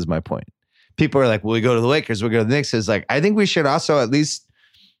Davis, is my point. People are like, well, we go to the Lakers, we'll go to the Knicks. It's like, I think we should also at least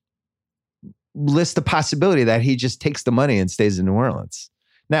list the possibility that he just takes the money and stays in New Orleans.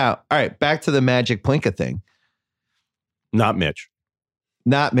 Now, all right, back to the Magic Plinka thing. Not Mitch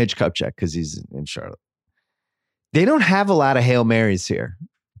Kupchak, because he's in Charlotte. They don't have a lot of Hail Marys here.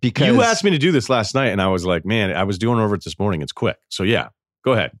 Because you asked me to do this last night, and I was like, man, I was doing over it this morning. It's quick. So yeah,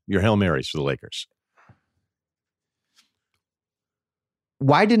 go ahead. Your Hail Marys for the Lakers.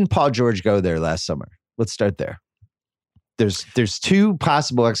 Why didn't Paul George go there last summer? Let's start there. There's 2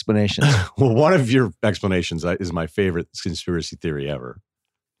 possible explanations. Well, one of your explanations is my favorite conspiracy theory ever.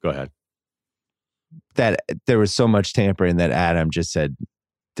 Go ahead. That there was so much tampering that Adam just said,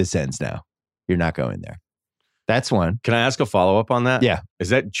 this ends now. You're not going there. That's one. Can I ask a follow-up on that? Yeah. Is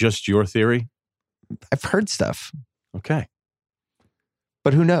that just your theory? I've heard stuff. Okay.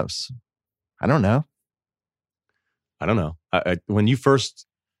 But who knows? I don't know. When you first...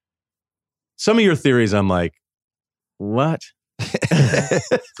 Some of your theories, I'm like, what?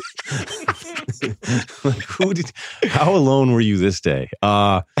 Like, how alone were you this day?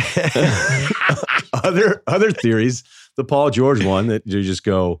 Other theories, the Paul George one, that you just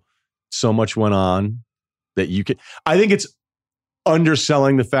go, so much went on that you can. I think it's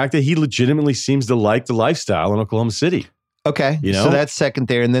underselling the fact that he legitimately seems to like the lifestyle in Oklahoma City. Okay, you know, so that's second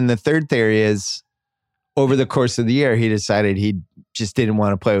theory, and then the third theory is, over the course of the year, he decided he just didn't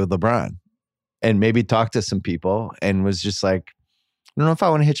want to play with LeBron. And maybe talked to some people and was just like, I don't know if I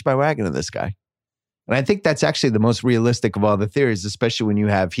want to hitch my wagon to this guy. And I think that's actually the most realistic of all the theories, especially when you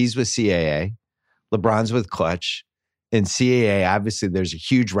have, he's with CAA. LeBron's with Clutch. In CAA, obviously, there's a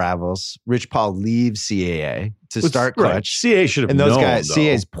huge rivals. Rich Paul leaves CAA to start Clutch. Right. CAA should have and those known, guys, though.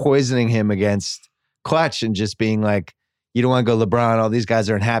 CAA is poisoning him against Clutch and just being like, you don't want to go LeBron. All these guys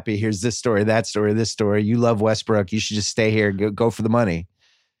are unhappy. Here's this story, that story, this story. You love Westbrook. You should just stay here, go for the money.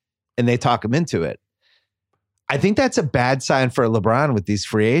 And they talk him into it. I think that's a bad sign for LeBron with these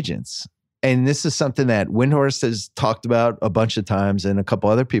free agents. And this is something that Windhorst has talked about a bunch of times, and a couple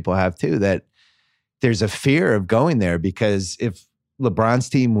other people have too, that there's a fear of going there because if LeBron's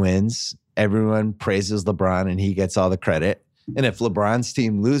team wins, everyone praises LeBron and he gets all the credit. And if LeBron's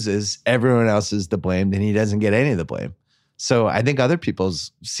team loses, everyone else is to blame and he doesn't get any of the blame. So I think other people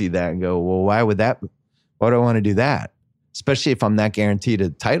see that and go, well, why would I want to do that? Especially if I'm not guaranteed a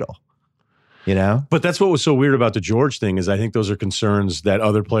title, you know? But that's what was so weird about the George thing is I think those are concerns that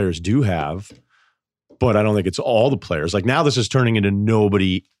other players do have, but I don't think it's all the players. Like now this is turning into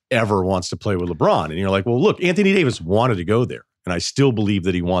nobody ever wants to play with LeBron. And you're like, well, look, Anthony Davis wanted to go there. And I still believe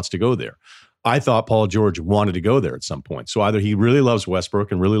that he wants to go there. I thought Paul George wanted to go there at some point. So either he really loves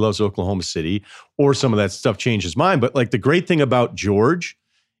Westbrook and really loves Oklahoma City, or some of that stuff changed his mind. But like the great thing about George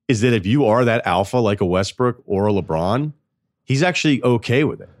is that if you are that alpha like a Westbrook or a LeBron, he's actually okay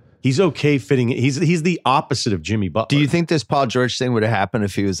with it. He's okay fitting it. He's the opposite of Jimmy Butler. Do you think this Paul George thing would have happened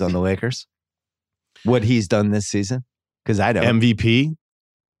if he was on the Lakers? What he's done this season? Because I don't. MVP?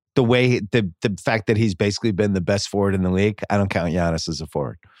 The way, the fact that he's basically been the best forward in the league, I don't count Giannis as a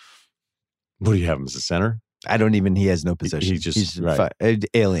forward. What do you have him as a center? He has no position. He's right.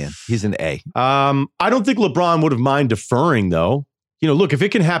 Alien. He's an A. I don't think LeBron would have mind deferring though. You know, look, if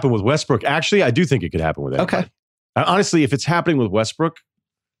it can happen with Westbrook, actually, I do think it could happen with anybody. Okay. Honestly, if it's happening with Westbrook,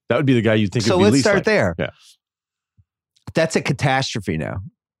 that would be the guy you'd think. So would be let's least start like. there. Yeah. That's a catastrophe now.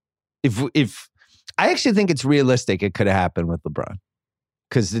 If I actually think it's realistic, it could have happened with LeBron.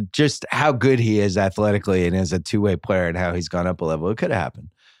 Because just how good he is athletically and as a two-way player and how he's gone up a level, it could have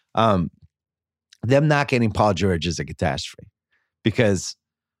happened. Them not getting Paul George is a catastrophe because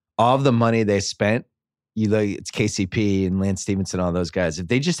all of the money they spent, it's KCP and Lance Stevenson, all those guys. If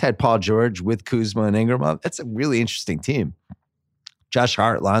they just had Paul George with Kuzma and Ingram, that's a really interesting team. Josh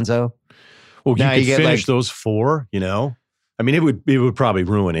Hart, Lonzo. Well, you could finish those four, you know? I mean, it would probably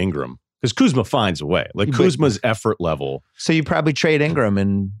ruin Ingram. Because Kuzma finds a way. Like Kuzma's effort level. So you probably trade Ingram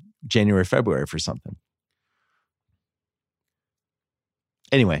in January, February for something.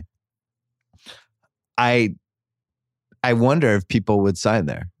 Anyway, I wonder if people would sign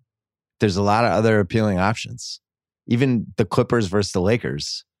there. There's a lot of other appealing options. Even the Clippers versus the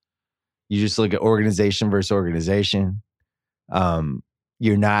Lakers. You just look at organization versus organization.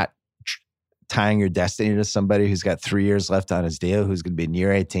 You're not tying your destiny to somebody who's got 3 years left on his deal, who's going to be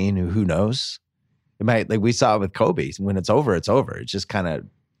near 18, who knows? It might, like we saw it with Kobe. When it's over, it's over. It's just kind of,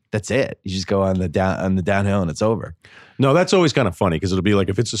 that's it. You just go on the downhill and it's over. No, that's always kind of funny because it'll be like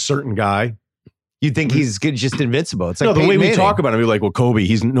if it's a certain guy, you think he's good, just invincible. It's like no, the Peyton way we Manning. talk about him, we're like, well, Kobe,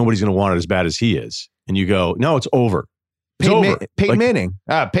 nobody's going to want it as bad as he is. And you go, no, it's over. Peyton Manning.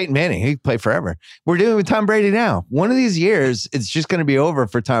 Peyton Manning. He can play forever. We're doing it with Tom Brady now. One of these years, it's just going to be over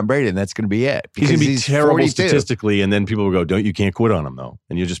for Tom Brady, and that's going to be it. He's going to be terrible 42. statistically, and then people will go, you can't quit on him, though.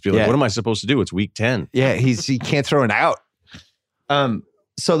 And you'll just be like, what am I supposed to do? It's week 10. Yeah, he can't throw it out.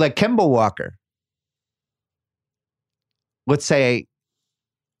 So like Kemba Walker, let's say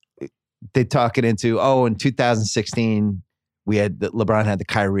they talk it into, in 2016, LeBron had the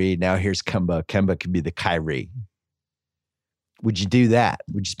Kyrie. Now here's Kemba. Kemba could be the Kyrie. Would you do that?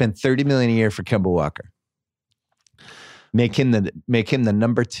 Would you spend $30 million a year for Kemba Walker? Make him the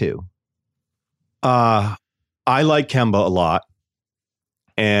number 2. I like Kemba a lot,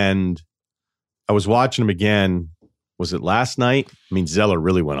 and I was watching him again. Was it last night? I mean, Zeller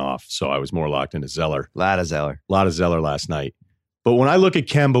really went off, so I was more locked into Zeller. A lot of Zeller last night. But when I look at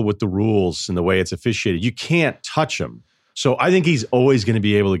Kemba with the rules and the way it's officiated, you can't touch him. So I think he's always going to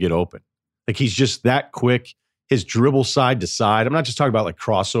be able to get open. Like he's just that quick. His dribble side to side. I'm not just talking about like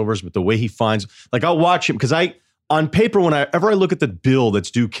crossovers, but the way he finds, like I'll watch him because on paper, whenever I look at the bill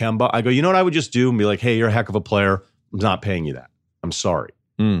that's due Kemba, I go, you know what I would just do? And be like, hey, you're a heck of a player. I'm not paying you that. I'm sorry.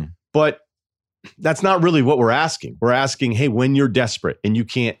 But that's not really what we're asking. We're asking, hey, when you're desperate and you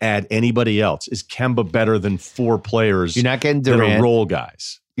can't add anybody else, is Kemba better than 4 players? You're not getting Durant. That are role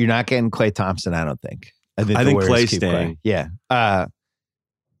guys. You're not getting Klay Thompson, I don't think. I think Klay's staying. Yeah.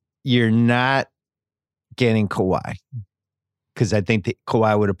 You're not getting Kawhi because I think that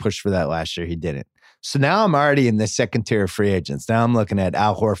Kawhi would have pushed for that last year. He didn't. So now I'm already in the second tier of free agents. Now I'm looking at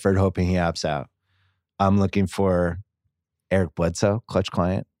Al Horford, hoping he opts out. I'm looking for Eric Bledsoe, clutch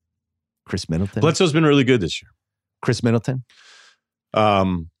client. Chris Middleton. Bledsoe's been really good this year. Chris Middleton.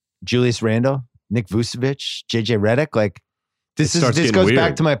 Julius Randle. Nick Vucevic, JJ Redick. Like this goes weird.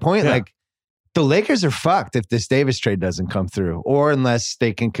 back to my point. Yeah. Like the Lakers are fucked if this Davis trade doesn't come through, or unless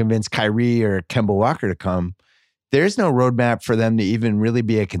they can convince Kyrie or Kemba Walker to come. There's no roadmap for them to even really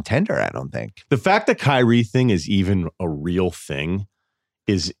be a contender, I don't think. The fact that Kyrie thing is even a real thing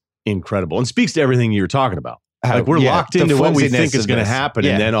is incredible and speaks to everything you're talking about. Like we're locked into what we think is going to happen.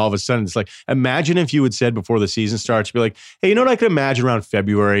 Yeah. And then all of a sudden it's like, imagine if you had said before the season starts, be like, hey, you know what I could imagine around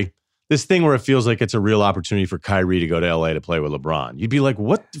February? This thing where it feels like it's a real opportunity for Kyrie to go to LA to play with LeBron. You'd be like,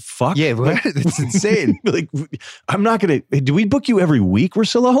 what the fuck? Yeah, what? It's insane. Like, I'm not going to, do we book you every week,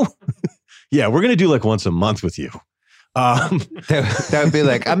 Russillo? Yeah, we're going to do like once a month with you. That would be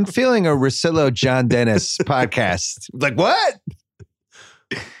like, I'm feeling a Russillo John Dennis podcast. Like, what?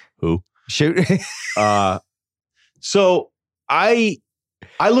 Who? Shoot. So I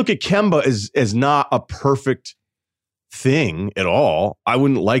look at Kemba as not a perfect thing at all. I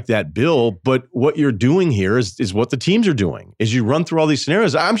wouldn't like that bill, but what you're doing here is what the teams are doing. As you run through all these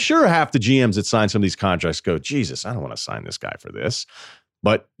scenarios, I'm sure half the GMs that sign some of these contracts go, Jesus, I don't want to sign this guy for this.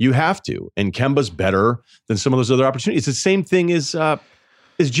 But you have to. And Kemba's better than some of those other opportunities. It's the same thing as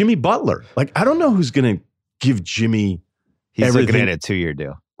Jimmy Butler. Like, I don't know who's going to give Jimmy everything. Looking at a 2-year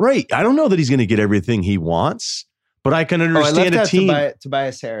deal. Right. I don't know that he's going to get everything he wants, but I can understand a team.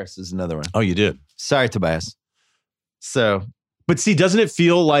 Tobias Harris is another one. Oh, you did? Sorry, Tobias. So, but see, doesn't it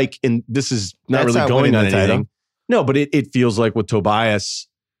feel like, and this is not really going on anything. Title. No, but it feels like with Tobias,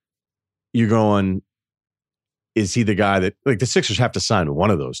 you're going, is he the guy that, like, the Sixers have to sign one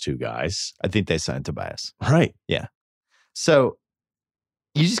of those two guys? I think they signed Tobias. Right. Yeah. So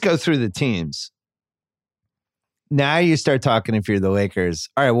you just go through the teams. Now you start talking, if you're the Lakers,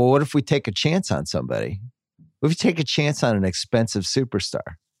 all right, well, what if we take a chance on somebody? What if you take a chance on an expensive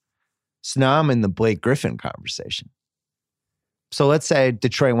superstar? So now I'm in the Blake Griffin conversation. So let's say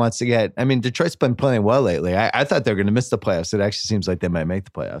Detroit wants to Detroit's been playing well lately. I thought they were going to miss the playoffs. It actually seems like they might make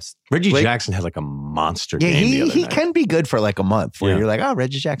the playoffs. Reggie Jackson had like a monster game the other he night. can be good for like a month where you're like, oh,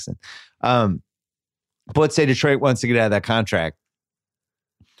 Reggie Jackson. But let's say Detroit wants to get out of that contract.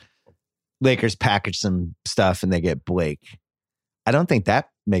 Lakers package some stuff and they get Blake. I don't think that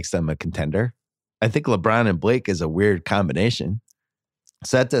makes them a contender. I think LeBron and Blake is a weird combination.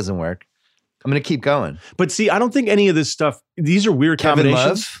 So that doesn't work. I'm going to keep going. But see, I don't think any of this stuff, these are weird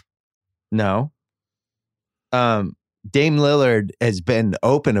combinations. Love? No. Dame Lillard has been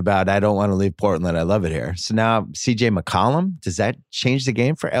open about, I don't want to leave Portland. I love it here. So now CJ McCollum, does that change the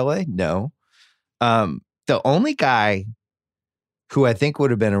game for LA? No. The only guy who I think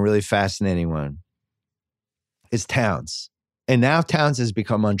would have been a really fascinating one is Towns. And now Towns has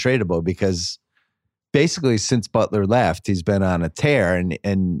become untradeable because basically since Butler left, he's been on a tear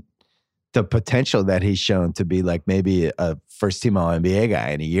and the potential that he's shown to be like maybe a first-team All-NBA guy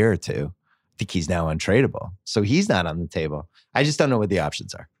in a year or two, I think he's now untradeable. So he's not on the table. I just don't know what the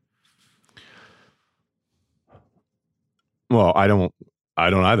options are. Well, I don't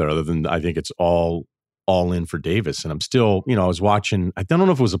either, other than I think it's all in for Davis. And I'm still, I was watching, I don't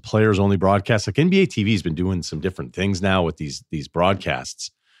know if it was a players-only broadcast. Like NBA TV's been doing some different things now with these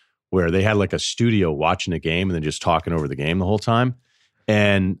broadcasts where they had like a studio watching a game and then just talking over the game the whole time.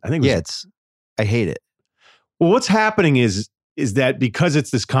 And I think I hate it. Well, what's happening is that because it's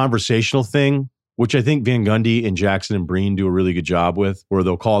this conversational thing, which I think Van Gundy and Jackson and Breen do a really good job with, where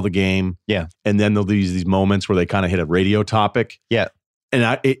they'll call the game. Yeah. And then they'll do these moments where they kind of hit a radio topic. Yeah.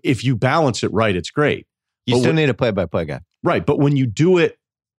 And if you balance it right, it's great. You still need a play-by-play guy. Right. But when you do it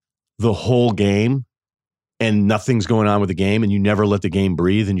the whole game and nothing's going on with the game and you never let the game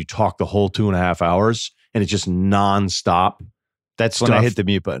breathe and you talk the whole 2.5 hours and it's just nonstop. That's stuff. When I hit the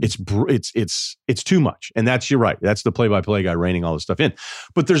mute button. It's too much. And you're right. That's the play-by-play guy reining all this stuff in.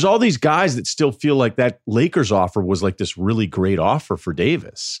 But there's all these guys that still feel like that Lakers offer was like this really great offer for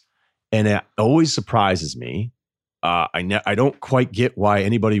Davis. And it always surprises me. I don't quite get why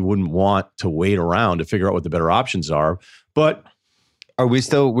anybody wouldn't want to wait around to figure out what the better options are. But we're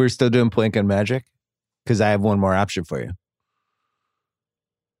still doing Plank and Magic? Because I have one more option for you.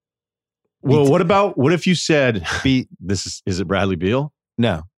 Well, what if you said, is it Bradley Beal?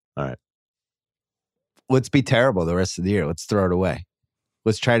 No. All right. Let's be terrible the rest of the year. Let's throw it away.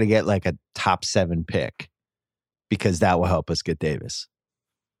 Let's try to get like a top 7 pick because that will help us get Davis.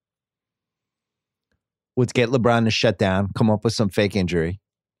 Let's get LeBron to shut down, come up with some fake injury.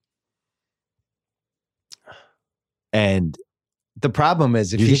 And the problem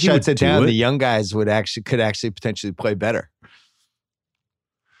is if he shuts it down, the young guys could actually potentially play better.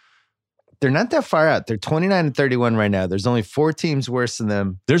 They're not that far out. They're 29-31 right now. There's only 4 teams worse than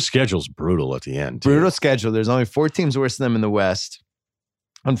them. Their schedule's brutal at the end. Brutal schedule. There's only 4 teams worse than them in the West.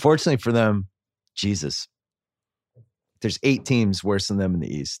 Unfortunately for them, Jesus. There's 8 teams worse than them in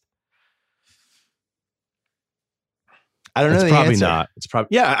the East. I don't know. It's the probably answer. not. It's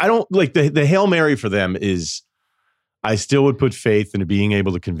probably, yeah, I don't like the Hail Mary for them is I still would put faith into being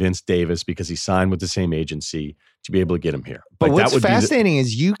able to convince Davis because he signed with the same agency to be able to get him here. But like, what's that would fascinating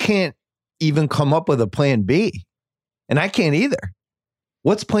is you can't even come up with a plan B. And I can't either.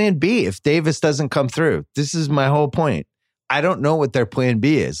 What's plan B if Davis doesn't come through? This is my whole point. I don't know what their plan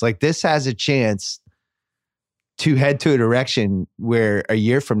B is. Like, this has a chance to head to a direction where a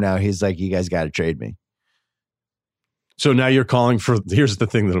year from now, he's like, you guys got to trade me. So now you're calling for, here's the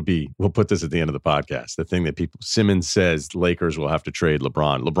thing we'll put this at the end of the podcast. The thing that Simmons says Lakers will have to trade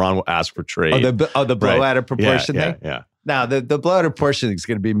LeBron. LeBron will ask for trade. The blow out of proportion thing? Yeah. Now, the blow out of proportion is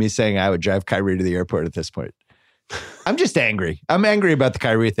going to be me saying I would drive Kyrie to the airport at this point. I'm just angry. I'm angry about the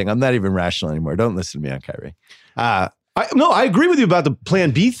Kyrie thing. I'm not even rational anymore. Don't listen to me on Kyrie. I agree with you about the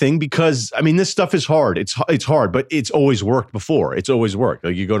plan B thing because, I mean, this stuff is hard. It's hard, but it's always worked before. It's always worked.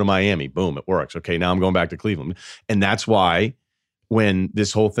 Like, you go to Miami, boom, it works. Okay, now I'm going back to Cleveland. And that's why when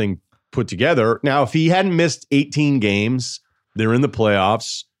this whole thing put together, now if he hadn't missed 18 games, they're in the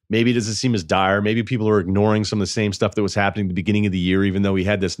playoffs. Maybe it doesn't seem as dire. Maybe people are ignoring some of the same stuff that was happening at the beginning of the year, even though he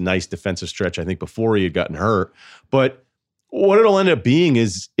had this nice defensive stretch, I think, before he had gotten hurt. But what it'll end up being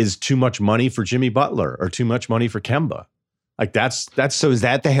is too much money for Jimmy Butler or too much money for Kemba. Like, that's so is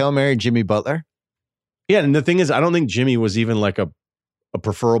that the Hail Mary Jimmy Butler? Yeah, and the thing is, I don't think Jimmy was even like a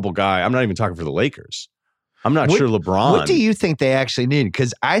preferable guy. I'm not even talking for the Lakers. I'm not sure LeBron. What do you think they actually need?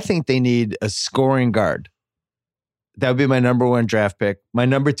 Because I think they need a scoring guard. That would be my number 1 draft pick. My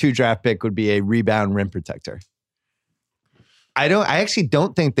number 2 draft pick would be a rebound rim protector. I actually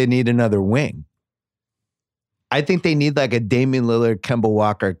don't think they need another wing. I think they need like a Damian Lillard, Kemba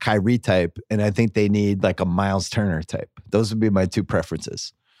Walker, Kyrie type, and I think they need like a Miles Turner type. Those would be my 2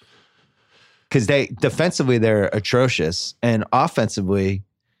 preferences. Because defensively they're atrocious, and offensively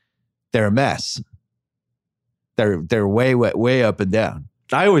they're a mess. They're way up and down.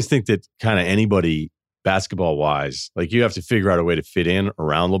 I always think that kind of anybody basketball wise, like, you have to figure out a way to fit in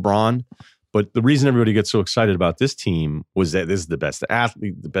around LeBron. But the reason everybody gets so excited about this team was that this is the best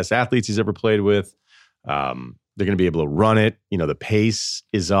athletes he's ever played with. They're going to be able to run it. You know, the pace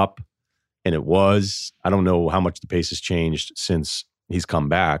is up, and it was. I don't know how much the pace has changed since he's come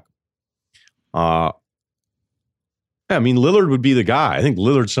back. I mean, Lillard would be the guy. I think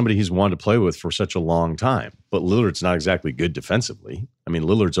Lillard's somebody he's wanted to play with for such a long time, but Lillard's not exactly good defensively. I mean,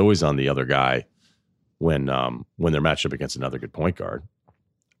 Lillard's always on the other guy when they're matched up against another good point guard.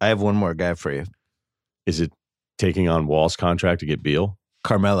 I have one more guy for you. Is it taking on Wall's contract to get Beal?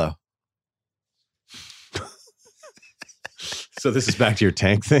 Carmelo. So this is back to your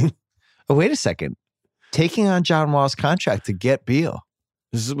tank thing? Oh, wait a second. Taking on John Wall's contract to get Beal.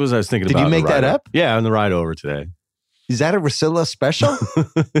 This is what I was thinking Did about. Did you make that up? Yeah, on the ride over today. Is that a Russillo special?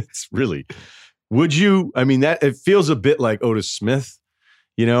 It's really. Would you? I mean, that it feels a bit like Otis Smith,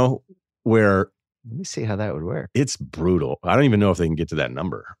 you know, where. Let me see how that would work. It's brutal. I don't even know if they can get to that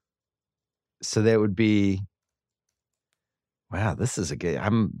number. So that would be. Wow, this is a good.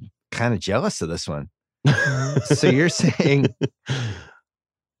 I'm kind of jealous of this one. So you're saying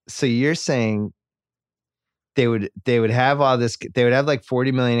they would have all this, they would have like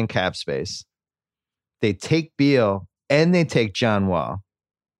 $40 million in cap space. They take Beal and they take John Wall.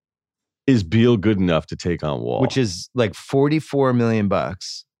 Is Beal good enough to take on Wall? Which is like $44 million.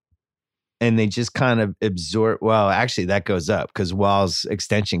 And they just kind of absorb. Well, actually that goes up because Wall's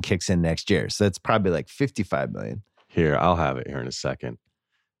extension kicks in next year. So that's probably like $55 million. Here, I'll have it here in a second.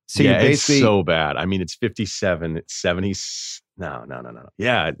 So yeah, you're it's so bad. I mean, it's 57, it's 70. No.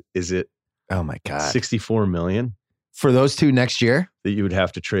 Yeah, is it? Oh my God. 64 million? For those 2 next year? That you would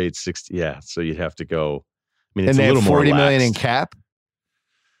have to trade 60. Yeah, so you'd have to go. I mean, it's and they a little have more $40 million relaxed. in cap?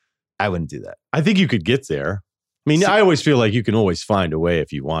 I wouldn't do that. I think you could get there. I mean, I always feel like you can always find a way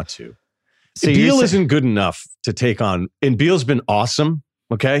if you want to. So Beal isn't good enough to take on, and Beal's been awesome,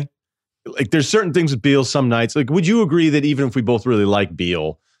 okay? Like, there's certain things with Beal some nights. Like, would you agree that even if we both really like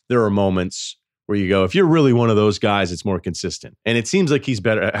Beal, there are moments where you go, if you're really one of those guys, it's more consistent. And it seems like he's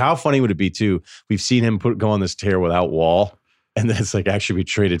better. How funny would it be, too? We've seen him go on this tear without Wall, and then it's like, actually, we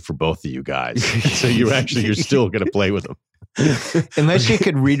traded for both of you guys. So you're still going to play with him. Unless you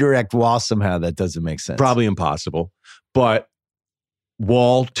could redirect Wall somehow, that doesn't make sense. Probably impossible. But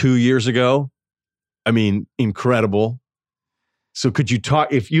Wall 2 years ago, I mean, incredible. So could you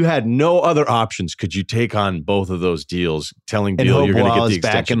talk, if you had no other options, could you take on both of those deals, telling Beal you're going to get the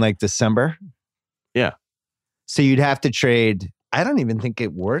extension? Back in like December? Yeah. So you'd have to trade. I don't even think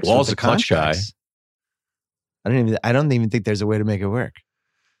it works. Wall's with the a clutch guy. I don't even think there's a way to make it work.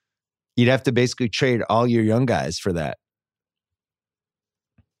 You'd have to basically trade all your young guys for that.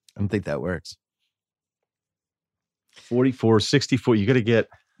 I don't think that works. 44, 64. You got to get.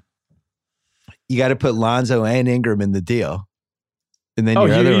 You got to put Lonzo and Ingram in the deal. And then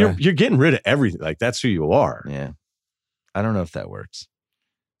you're getting rid of everything. Like, that's who you are. Yeah. I don't know if that works.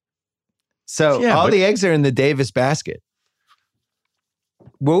 So the eggs are in the Davis basket.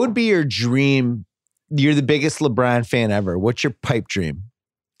 What would be your dream? You're the biggest LeBron fan ever. What's your pipe dream?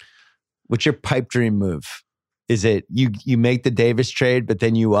 What's your pipe dream move? Is it you make the Davis trade, but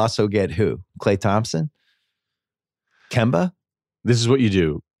then you also get who? Klay Thompson? Kemba? This is what you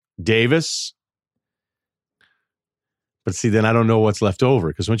do. Davis. But see, then I don't know what's left over.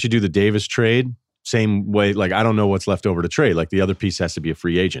 Because once you do the Davis trade, same way, like I don't know what's left over to trade. Like the other piece has to be a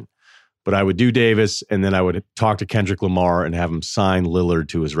free agent. But I would do Davis, and then I would talk to Kendrick Lamar and have him sign Lillard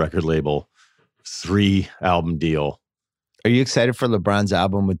to his record label. 3-album deal. Are you excited for LeBron's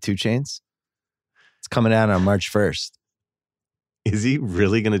album with 2 Chainz? It's coming out on March 1st. Is he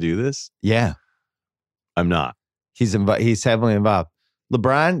really going to do this? Yeah. I'm not. He's heavily involved.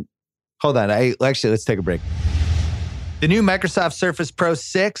 LeBron, hold on. Actually, let's take a break. The new Microsoft Surface Pro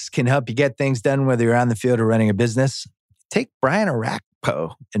 6 can help you get things done whether you're on the field or running a business. Take Brian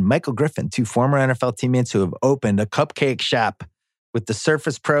Arakpo and Michael Griffin, 2 former NFL teammates who have opened a cupcake shop. With the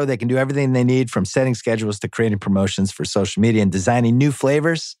Surface Pro, they can do everything they need from setting schedules to creating promotions for social media and designing new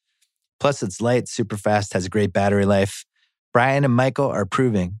flavors. Plus, it's light, super fast, has a great battery life. Brian and Michael are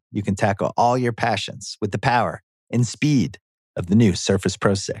proving you can tackle all your passions with the power and speed of the new Surface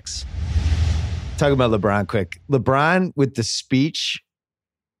Pro 6. Talking about LeBron quick. LeBron with the speech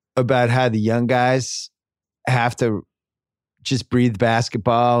about how the young guys have to just breathe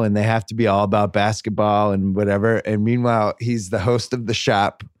basketball and they have to be all about basketball and whatever. And meanwhile, he's the host of The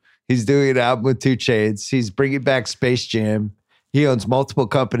Shop. He's doing an album with 2 Chainz. He's bringing back Space Jam. He owns multiple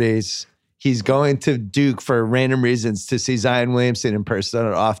companies. He's going to Duke for random reasons to see Zion Williamson in person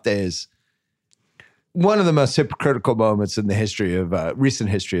on off days. One of the most hypocritical moments in the history of recent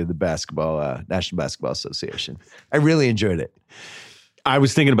history of the National Basketball Association. I really enjoyed it. I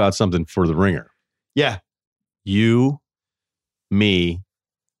was thinking about something for the Ringer. Yeah. You, me,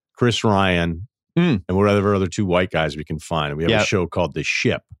 Chris Ryen, and whatever other 2 white guys we can find. And we have a show called The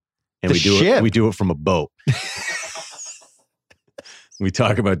Ship. And we do it from a boat. We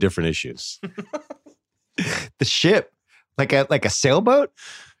talk about different issues. The Ship? Like a sailboat?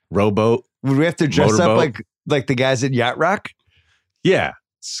 Rowboat. Would we have to dress up like the guys in Yacht Rock? Yeah.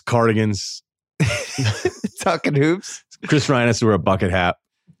 It's cardigans. Talking hoops. Chris Ryen has to wear a bucket hat.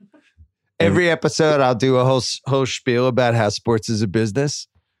 Every episode, I'll do a whole spiel about how sports is a business.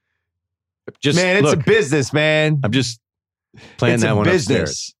 It's a business, man. I'm just playing that one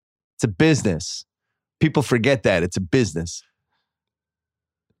upstairs. It's a business. People forget that. It's a business.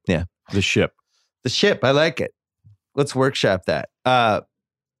 Yeah. The Ship. The Ship. I like it. Let's workshop that.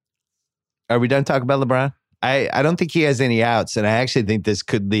 Are we done talking about LeBron? I don't think he has any outs, and I actually think this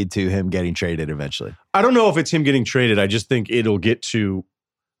could lead to him getting traded eventually. I don't know if it's him getting traded. I just think it'll get to,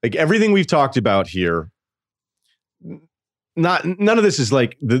 like, everything we've talked about here. None of this is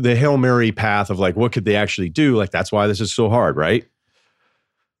like the Hail Mary path of like, what could they actually do? Like, that's why this is so hard, right?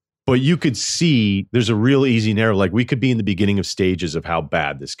 But you could see there's a real easy narrative. Like, we could be in the beginning of stages of how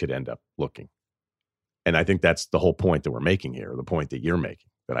bad this could end up looking. And I think that's the whole point that we're making here, the point that you're making,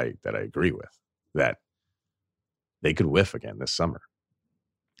 that I agree with, that they could whiff again this summer.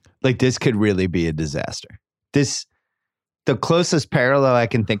 Like, this could really be a disaster. The closest parallel I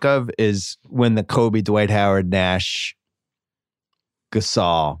can think of is when the Kobe, Dwight Howard, Nash,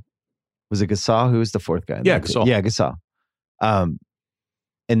 Gasol. Was it Gasol? Who was the 4th guy? Yeah, Gasol. Yeah, Gasol.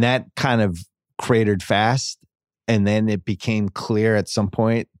 And that kind of cratered fast. And then it became clear at some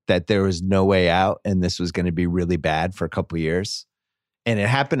point that there was no way out and this was going to be really bad for a couple of years. And it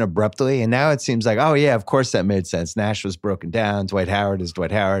happened abruptly. And now it seems like, oh yeah, of course that made sense. Nash was broken down. Dwight Howard is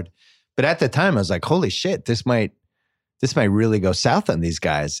Dwight Howard. But at the time I was like, holy shit, this might really go south on these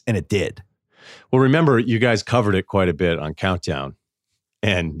guys. And it did. Well, remember, you guys covered it quite a bit on Countdown.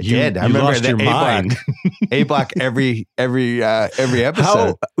 And you did. I remember lost your mind. A-block every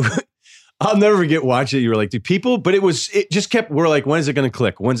episode. I'll never forget watching it. You were like, do people, but it just kept, we're like, when is it going to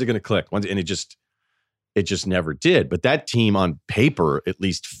click? When's it going to click? And it just never did. But that team on paper at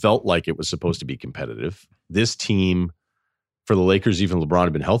least felt like it was supposed to be competitive. This team, for the Lakers, even LeBron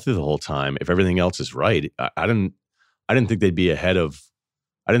had been healthy the whole time. If everything else is right, I didn't think they'd be ahead of,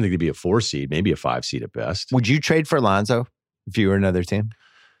 I didn't think they'd be a 4 seed, maybe a 5 seed at best. Would you trade for Lonzo if you were another team?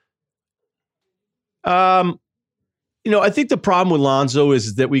 I think the problem with Lonzo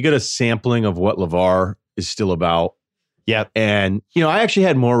is that we get a sampling of what LeVar is still about. Yep. And, I actually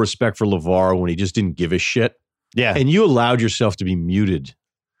had more respect for LeVar when he just didn't give a shit. Yeah. And you allowed yourself to be muted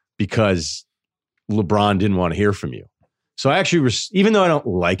because LeBron didn't want to hear from you. So I actually, even though I don't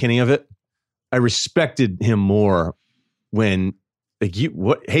like any of it, I respected him more when,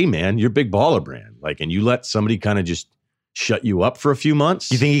 hey man, you're big baller brand. And you let somebody kind of just shut you up for a few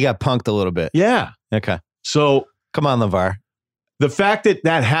months. You think he got punked a little bit? Yeah. Okay. So come on, LeVar. The fact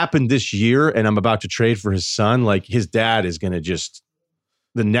that happened this year and I'm about to trade for his son, his dad is going to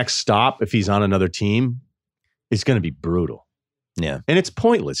the next stop, if he's on another team, it's going to be brutal. Yeah. And it's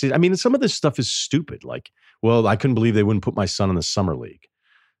pointless. I mean, some of this stuff is stupid. I couldn't believe they wouldn't put my son in the summer league.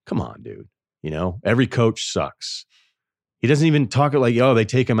 Come on, dude. Every coach sucks. He doesn't even talk they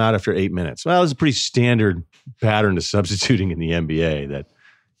take him out after 8 minutes. Well, it's a pretty standard pattern to substituting in the NBA that,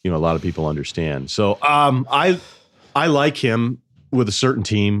 a lot of people understand. So I like him with a certain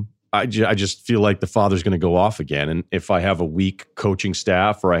team. I just feel like the father's going to go off again. And if I have a weak coaching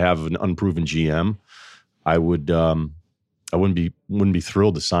staff or I have an unproven GM, I wouldn't be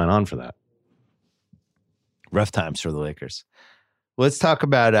thrilled to sign on for that. Rough times for the Lakers. Let's talk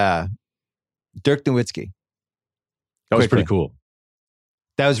about Dirk Nowitzki. That was pretty cool.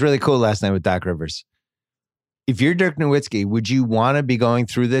 That was really cool last night with Doc Rivers. If you're Dirk Nowitzki, would you want to be going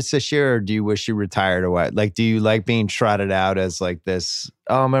through this year, or do you wish you retired or what? Do you like being trotted out as this,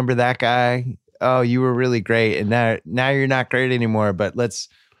 oh, remember that guy? Oh, you were really great. And now you're not great anymore, but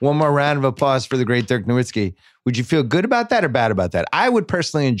one more round of applause for the great Dirk Nowitzki. Would you feel good about that or bad about that? I would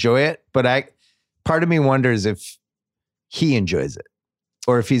personally enjoy it, but part of me wonders if he enjoys it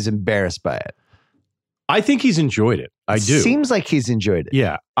or if he's embarrassed by it. I think he's enjoyed it. I do. Seems like he's enjoyed it.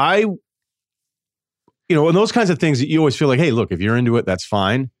 Yeah. And those kinds of things that you always feel like, hey, look, if you're into it, that's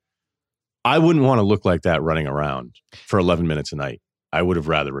fine. I wouldn't want to look like that running around for 11 minutes a night. I would have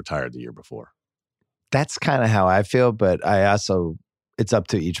rather retired the year before. That's kind of how I feel, but it's up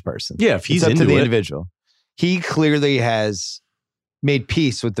to each person. Yeah, if he's it's up into to the it. individual. He clearly has made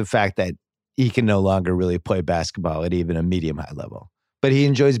peace with the fact that he can no longer really play basketball at even a medium high level. But he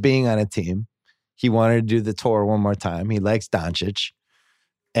enjoys being on a team. He wanted to do the tour one more time. He likes Doncic.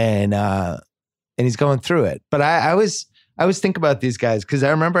 And he's going through it. But I always think about these guys because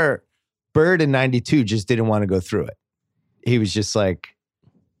I remember Bird in 92 just didn't want to go through it. He was just like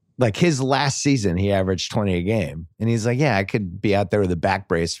his last season, he averaged 20 a game. And he's like, yeah, I could be out there with a back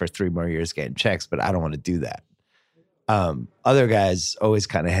brace for 3 more years getting checks, but I don't want to do that. Other guys always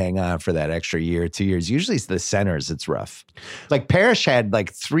kind of hang on for that extra year, 2 years. Usually it's the centers, it's rough. Parrish had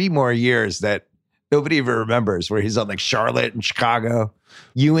 3 more years that nobody even remembers, where he's on Charlotte and Chicago.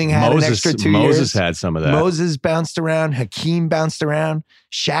 Ewing had an extra 2 years. Moses had some of that. Moses bounced around. Hakeem bounced around.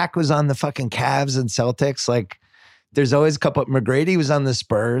 Shaq was on the fucking Cavs and Celtics. There's always a couple. McGrady was on the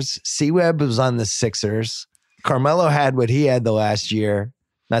Spurs. C-Webb was on the Sixers. Carmelo had what he had the last year.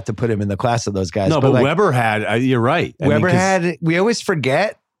 Not to put him in the class of those guys. No, but Weber had, you're right. Weber had, we always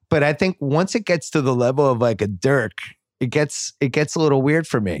forget, but I think once it gets to the level of a Dirk, it gets a little weird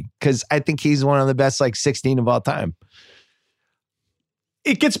for me because I think he's one of the best 16 of all time.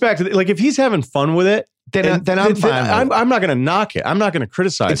 It gets back to if he's having fun with it, then I'm fine. I'm not going to knock it. I'm not going to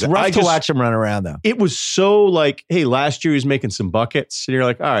criticize it. It's rough to watch him run around though. It was so hey, last year he was making some buckets, and you're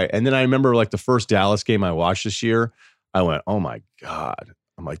like, all right. And then I remember the first Dallas game I watched this year, I went, oh my God.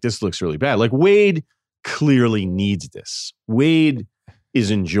 I'm like, this looks really bad. Wade clearly needs this. Wade is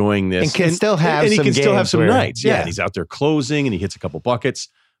enjoying this and can still have and he some can still have some where, nights. Yeah, and he's out there closing and he hits a couple buckets.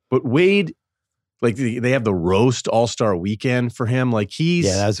 But Wade, they have the roast All-Star weekend for him.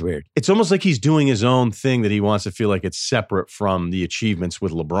 That's weird. It's almost like he's doing his own thing that he wants to feel like it's separate from the achievements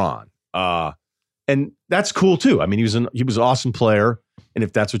with LeBron. And that's cool too. I mean, he was an awesome player, and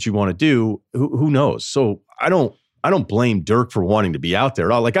if that's what you want to do, who knows? So I don't blame Dirk for wanting to be out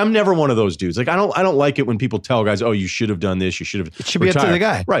there at all. I'm never one of those dudes. I don't like it when people tell guys, oh, you should have done this. You should have. It should be up to the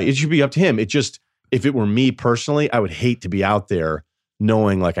guy. Right. It should be up to him. It just, if it were me personally, I would hate to be out there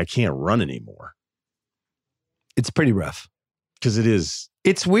knowing I can't run anymore. It's pretty rough. Because it is.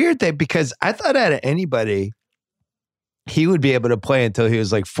 It's weird because I thought out of anybody, he would be able to play until he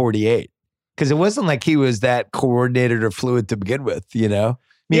was 48. Because it wasn't like he was that coordinated or fluid to begin with, good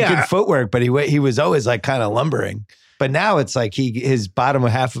footwork, but he was always kind of lumbering. But now it's his bottom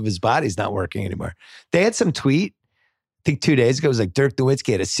half of his body's not working anymore. They had some tweet, I think 2 days ago, it was Dirk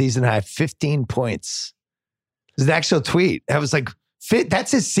Nowitzki had a season high 15 points. It was an actual tweet. I was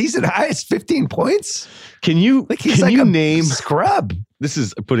that's his season high is 15 points? Can you name scrub? This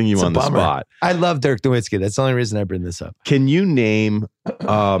is putting you on the spot. I love Dirk Nowitzki. That's the only reason I bring this up. Can you name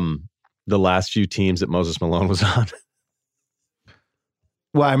the last few teams that Moses Malone was on?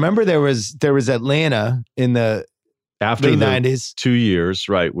 Well, I remember there was Atlanta in the After late the 90s. 2 years,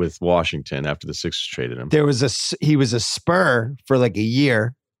 right, with Washington after the Sixers traded him. He was a Spur for like a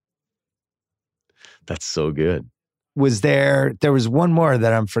year. That's so good. There was one more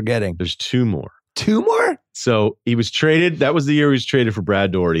that I'm forgetting. There's two more. Two more? So he was traded. That was the year he was traded for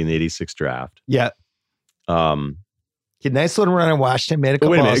Brad Doherty in the 86 draft. Yeah. He had a nice little run in Washington, made a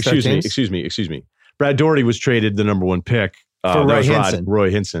couple excuse me. Brad Doherty was traded the number one pick. For Roy Hinson.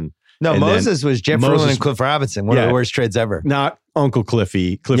 Roy Hinson. No, And Moses was Jeff Ruland and Cliff Robinson, one of the worst trades ever. Not Uncle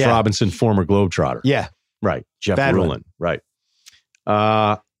Cliffy. Cliff Robinson, former Globetrotter. Yeah. Right. Jeff Bad Ruland. Right.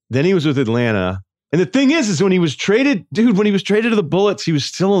 Then he was with Atlanta. And the thing is when he was traded to the Bullets, he was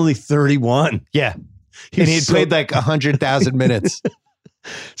still only 31. Yeah. And he had played like 100,000 minutes.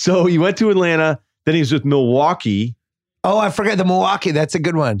 So he went to Atlanta. Then he was with Milwaukee. Oh, I forgot the Milwaukee. That's a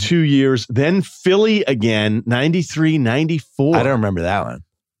good one. 2 years. Then Philly again, 93, 94. I don't remember that one.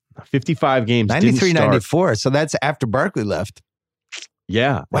 55 games. 93, 94. So that's after Barkley left.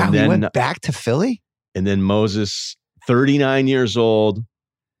 Yeah. Wow, and then, he went back to Philly? And then Moses, 39 years old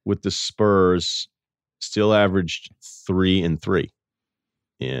with the Spurs, still averaged 3 and 3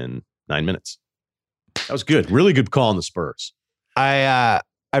 in 9 minutes. That was good. Really good call on the Spurs. I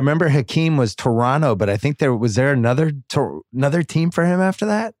remember Hakeem was Toronto, but I think there was another team for him after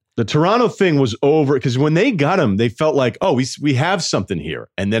that. The Toronto thing was over because when they got him, they felt like, oh, we have something here,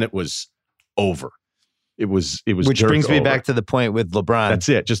 and then it was over. It was. Which brings me back to the point with LeBron. That's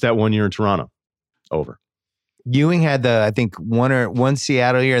it. Just that 1 year in Toronto, over. Ewing had I think one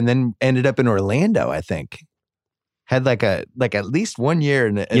Seattle year, and then ended up in Orlando. I think had like at least 1 year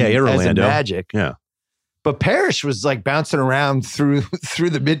in Orlando. Magic. Yeah. But Parrish was like bouncing around through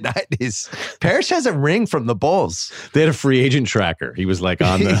the mid-90s. Parrish has a ring from the Bulls. They had a free agent tracker. He was like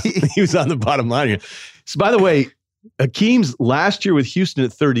on the bottom line here. So by the way, Hakeem's last year with Houston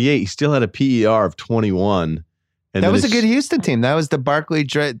at 38, he still had a PER of 21. And that was a good Houston team. That was the Barkley.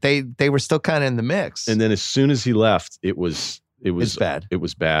 They were still kind of in the mix. And then as soon as he left, it was bad. It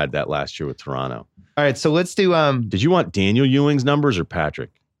was bad that last year with Toronto. All right, so let's do. Did you want Daniel Ewing's numbers or Patrick?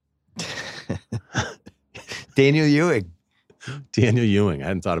 Daniel Ewing. Daniel Ewing. I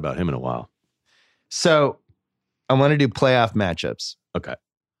hadn't thought about him in a while. So I want to do playoff matchups. Okay.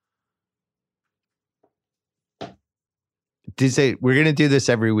 We're going to do this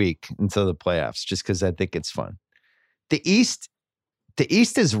every week until the playoffs, just because I think it's fun. The East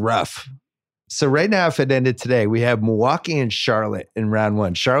is rough. So right now, if it ended today, we have Milwaukee and Charlotte in round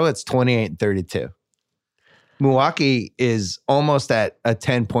one. Charlotte's 28-32. Milwaukee is almost at a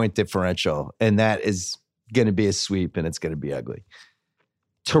 10-point differential, and that is going to be a sweep, and it's going to be ugly.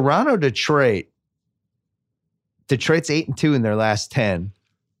 Toronto, Detroit's 8-2 in their last 10,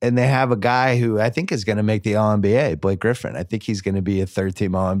 and they have a guy who I think is going to make the All-NBA, Blake Griffin. I think he's going to be a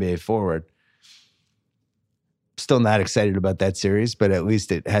third-team All-NBA forward. Still not excited about that series, but at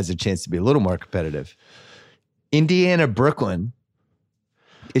least it has a chance to be a little more competitive. Indiana, Brooklyn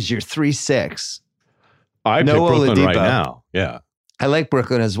is your 3-6. I pick Brooklyn right now. Yeah. I like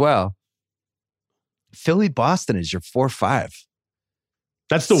Brooklyn as well. Philly, Boston is your 4-5.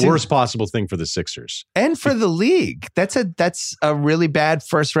 That's the worst possible thing for the Sixers. And for the league. That's a really bad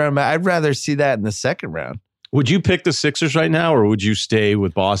first round. I'd rather see that in the second round. Would you pick the Sixers right now, or would you stay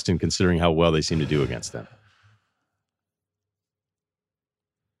with Boston considering how well they seem to do against them?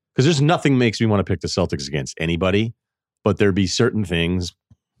 Because there's nothing makes me want to pick the Celtics against anybody, but there'd be certain things.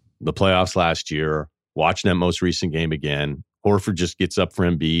 The playoffs last year, watching that most recent game again, Horford just gets up for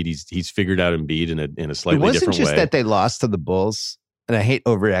Embiid. He's figured out Embiid in a slightly different way. It wasn't just that they lost to the Bulls, and I hate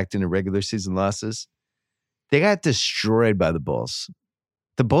overreacting to regular season losses. They got destroyed by the Bulls.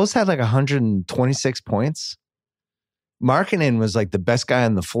 The Bulls had like 126 points. Markkanen was like the best guy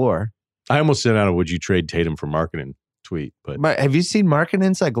on the floor. I almost sent out a "Would you trade Tatum for Markkanen" tweet, but have you seen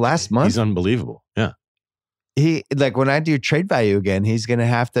Markkanen's like last month? He's unbelievable. Yeah. He like when I do trade value again, he's going to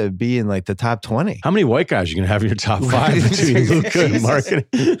have to be in like the top 20. How many white guys are you going to have in your top 5 between Luka and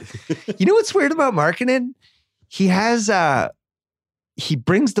Markkanen? You know what's weird about Markkanen? He has he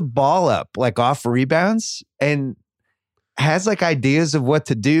brings the ball up like off rebounds and has like ideas of what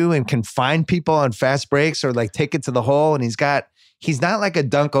to do and can find people on fast breaks or like take it to the hole. And he's not like a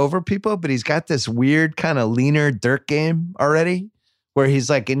dunk over people, but he's got this weird kind of leaner Dirk game already where he's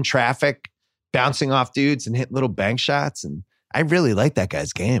like in traffic, bouncing off dudes and hit little bank shots. And I really like that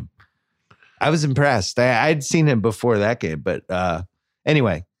guy's game. I was impressed. I'd seen him before that game, but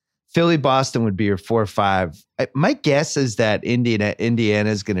anyway, Philly, Boston would be your 4-5. My guess is that Indiana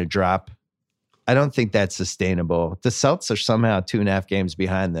is going to drop. I don't think that's sustainable. The Celtics are somehow 2.5 games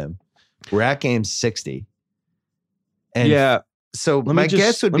behind them. We're at game 60. And yeah. So my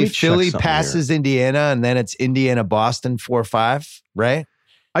guess would be Philly passes Indiana, and then it's Indiana-Boston 4-5, right?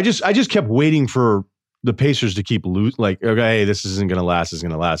 I just kept waiting for the Pacers to keep losing. Like, okay, this isn't going to last. It's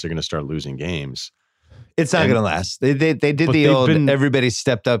going to last. They're going to start losing games. It's not going to last. They did the old everybody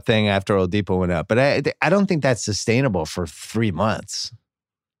stepped up thing after Oladipo went up, but I don't think that's sustainable for 3 months.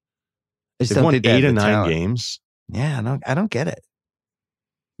 They've won 8 or 9 games. Yeah, I don't get it.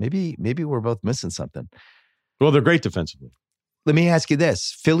 Maybe we're both missing something. Well, they're great defensively. Let me ask you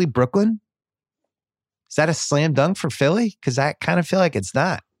this: Philly, Brooklyn, is that a slam dunk for Philly? Because I kind of feel like it's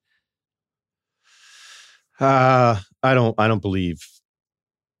not. I don't believe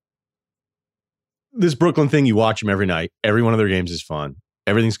this Brooklyn thing. You watch them every night. Every one of their games is fun.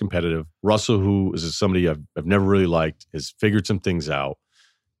 Everything's competitive. Russell, who is somebody I've never really liked, has figured some things out.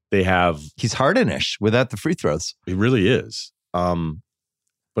 He's Harden-ish without the free throws. He really is.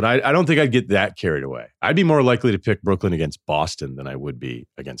 But I don't think I'd get that carried away. I'd be more likely to pick Brooklyn against Boston than I would be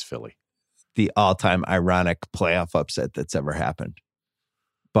against Philly. The all-time ironic playoff upset that's ever happened.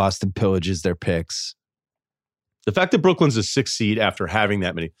 Boston pillages their picks. The fact that Brooklyn's a 6th seed after having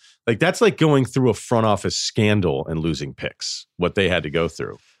that many, like that's like going through a front office scandal and losing picks, what they had to go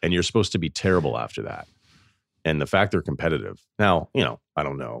through. And you're supposed to be terrible after that. And the fact they're competitive. Now, I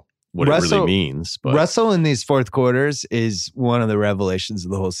don't know what it really means. But Russell in these fourth quarters is one of the revelations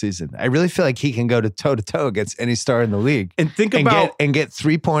of the whole season. I really feel like he can go to toe-to-toe against any star in the league. And get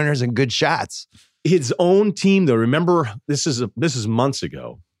 3-pointers and good shots. His own team, though, remember, this is months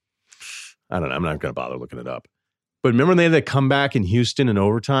ago. I don't know. I'm not going to bother looking it up. But remember when they had that comeback in Houston in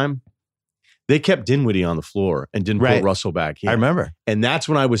overtime? They kept Dinwiddie on the floor and didn't put Russell back in. I remember. And that's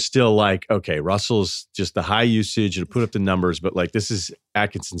when I was still like, okay, Russell's just the high usage to put up the numbers, but like this is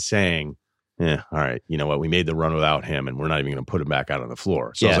Atkinson saying, all right, you know what? We made the run without him and we're not even going to put him back out on the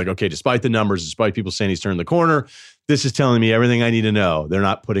floor. So I was like, okay, despite the numbers, despite people saying he's turned the corner, this is telling me everything I need to know. They're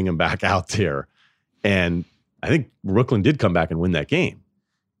not putting him back out there. And I think Brooklyn did come back and win that game.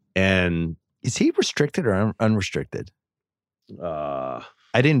 And is he restricted or unrestricted?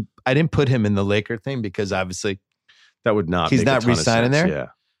 I didn't put him in the Laker thing because obviously that would not. He's not re-signing there. Yeah,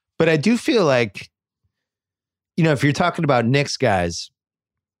 but I do feel like, if you're talking about Knicks guys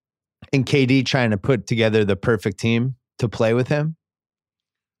and KD trying to put together the perfect team to play with him,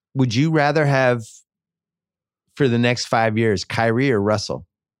 would you rather have for the next 5 years Kyrie or Russell?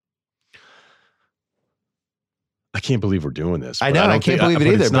 I can't believe we're doing this. I know. I can't believe it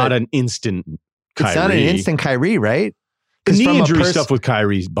either. It's not an instant Kyrie. It's not an instant Kyrie, right? The knee injury stuff with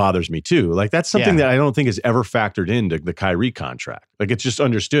Kyrie bothers me too. Like that's something that I don't think is ever factored into the Kyrie contract. Like it's just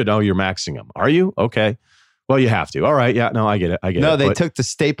understood. Oh, you're maxing him. Are you? Okay. Well, you have to. All right. Yeah. No, I get it. No, they took the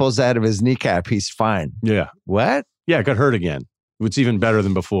staples out of his kneecap. He's fine. Yeah. What? Yeah. It got hurt again. It's even better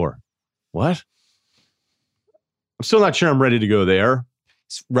than before. What? I'm still not sure I'm ready to go there.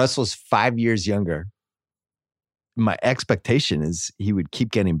 Russell's 5 years younger. My expectation is he would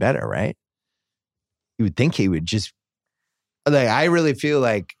keep getting better, right? You would think he would just. Like I really feel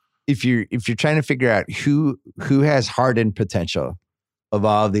like if you're trying to figure out who has Harden potential of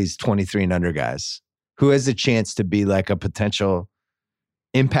all of these 23 and under guys, who has a chance to be like a potential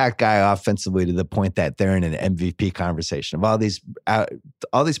impact guy offensively to the point that they're in an MVP conversation of all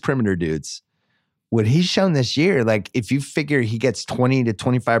these perimeter dudes, what he's shown this year, like if you figure he gets 20 to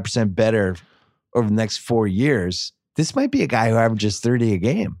 25% better over the next 4 years, this might be a guy who averages 30 a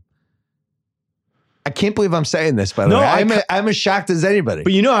game. I can't believe I'm saying this, by the way. I'm as shocked as anybody.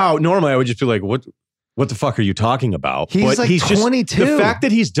 But you know how normally I would just be like, what the fuck are you talking about? He's like 22. Just, the fact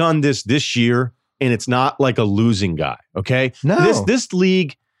that he's done this year and it's not like a losing guy, okay? No. This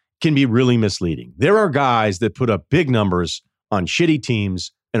league can be really misleading. There are guys that put up big numbers on shitty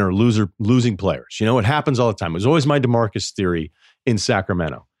teams and are losing players. It happens all the time. It was always my DeMarcus theory in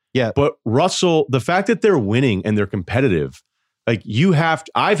Sacramento. Yeah. But Russell, the fact that they're winning and they're competitive, like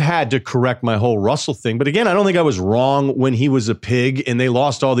I've had to correct my whole Russell thing. But again, I don't think I was wrong when he was a pig and they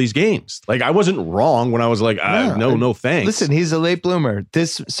lost all these games. Like I wasn't wrong when I was like, no thanks. Listen, he's a late bloomer.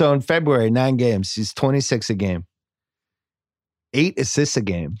 So in February, 9 games, he's 26 a game. 8 assists a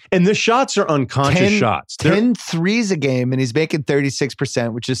game. And the shots are unconscious shots. 10 threes a game, and he's making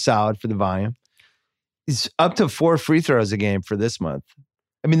 36%, which is solid for the volume. He's up to 4 free throws a game for this month.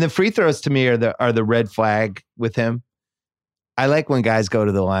 I mean, the free throws to me are the red flag with him. I like when guys go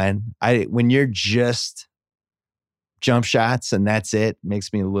to the line. When you're just jump shots and that's it,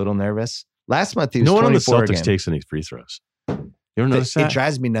 makes me a little nervous. Last month, he was 24 a game. No one on the Celtics takes any free throws. You ever notice that? It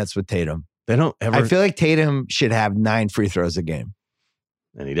drives me nuts with Tatum. They don't ever. I feel like Tatum should have 9 free throws a game.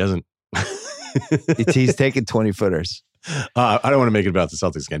 And he doesn't. He's taking 20-footers. I don't want to make it about the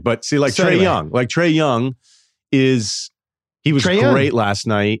Celtics again. But see, Trey Young. Like Trey Young is He was Trae Young. great last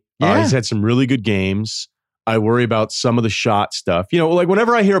night. Yeah. He's had some really good games. I worry about some of the shot stuff. Like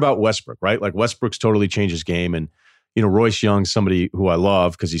whenever I hear about Westbrook, right? Like Westbrook's totally changed his game. And, Royce Young's somebody who I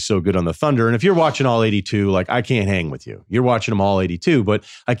love because he's so good on the Thunder. And if you're watching all 82, like I can't hang with you. You're watching them all 82. But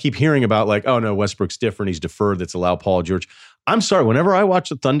I keep hearing about like, oh no, Westbrook's different. He's deferred. That's allow Paul George. I'm sorry. Whenever I watch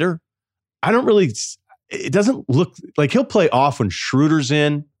the Thunder, it doesn't look like he'll play off when Schroeder's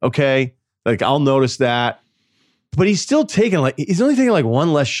in. Okay. Like I'll notice that. But he's still he's only taking like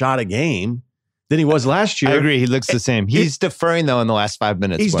one less shot a game than he was last year. I agree. He looks the same. He's deferring, though, in the last 5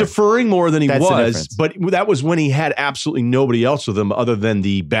 minutes. He's deferring more than he was, the but that was when he had absolutely nobody else with him other than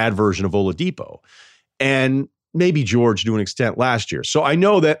the bad version of Oladipo. And maybe George to an extent last year. So I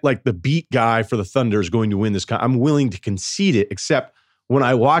know that like the beat guy for the Thunder is going to win this. I'm willing to concede it, except when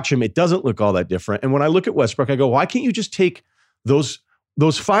I watch him, it doesn't look all that different. And when I look at Westbrook, I go, why can't you just take those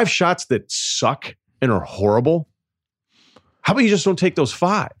 5 shots that suck and are horrible? How about you just don't take those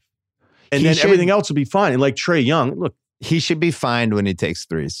 5? And then everything else will be fine. And like Trae Young, look. He should be fined when he takes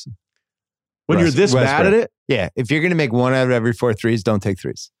threes. When you're this bad at it? Yeah. If you're going to make 1 out of every 4 threes, don't take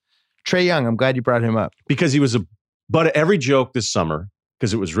threes. Trae Young, I'm glad you brought him up. Because he was a butt of every joke this summer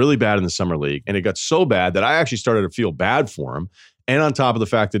because it was really bad in the summer league. And it got so bad that I actually started to feel bad for him. And on top of the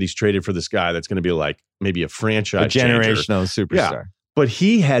fact that he's traded for this guy that's going to be like maybe a franchise generational superstar. Yeah. But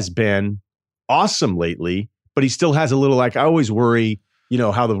he has been awesome lately, but he still has a little like, I always worry,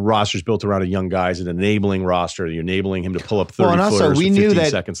 how the roster's built around a young guys, an enabling roster. You're enabling him to pull up 30 footers with 15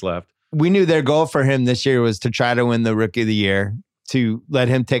 seconds left. We knew their goal for him this year was to try to win the Rookie of the Year, to let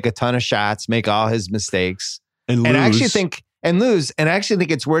him take a ton of shots, make all his mistakes, and lose. And I actually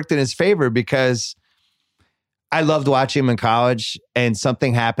think it's worked in his favor because I loved watching him in college, and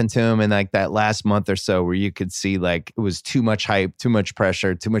something happened to him in like that last month or so where you could see like it was too much hype, too much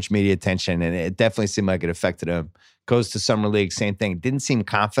pressure, too much media attention, and it definitely seemed like it affected him. Goes to Summer League, same thing. Didn't seem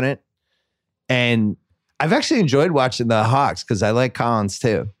confident. And I've actually enjoyed watching the Hawks because I like Collins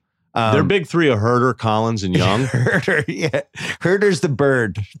too. Their big 3 are Herter, Collins, and Young. Herter, yeah. Herter's the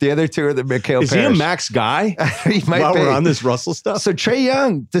bird. The other 2 are the Mikal Is Parrish. he a max guy? He might While be. we're on this Russell stuff. So Trae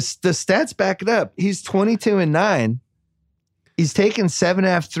Young, the stats back it up. He's 22-9. He's taking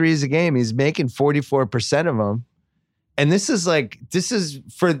 7.5 threes a game. He's making 44% of them. And this is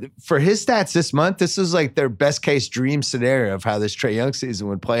for his stats this month, this is like their best case dream scenario of how this Trae Young season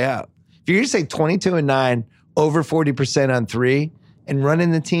would play out. If you're going to say 22-9, over 40% on 3, and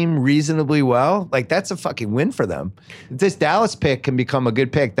running the team reasonably well, like that's a fucking win for them. If this Dallas pick can become a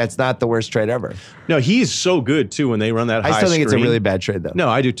good pick, that's not the worst trade ever. No, he's so good too when they run that high I still think it's a screen. really bad trade though. No,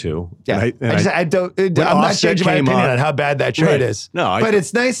 I do too. Yeah. I'm not Offset changing my came opinion up- on how bad that trade Right. is. No, but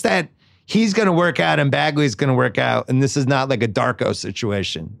it's nice that he's going to work out and Bagley's going to work out, and this is not like a Darko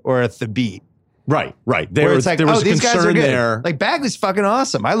situation or a Thabit. Right. Where There it's like, was a these guys are concern good. there. Like Bagley's fucking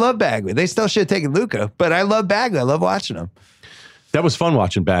awesome. I love Bagley. They still should have taken Luka, but I love Bagley. I love watching him. That was fun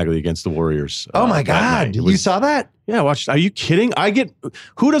watching Bagley against the Warriors. Oh my God. You saw that? Yeah, I watched. Are you kidding?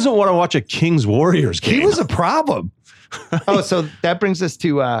 Who doesn't want to watch a Kings Warriors game? He was a problem. Oh, so that brings us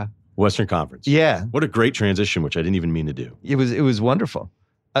to Western Conference. Yeah. What a great transition, which I didn't even mean to do. It was wonderful.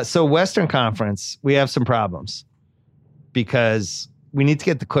 So Western Conference, we have some problems because we need to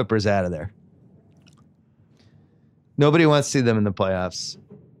get the Clippers out of there. Nobody wants to see them in the playoffs.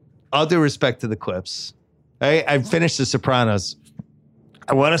 All due respect to the Clips. I finished The Sopranos.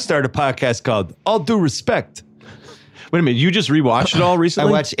 I want to start a podcast called All Due Respect. Wait a minute, you just rewatched it all recently?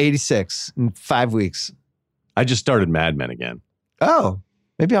 I watched 86 in 5 weeks. I just started Mad Men again. Oh,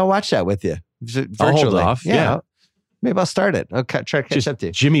 maybe I'll watch that with you. Virtually. I'll hold off. Yeah. Maybe I'll start it. I'll try to catch up to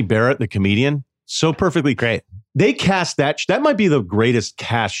you. Jimmy Barrett, the comedian, so perfectly great. They cast that. That might be the greatest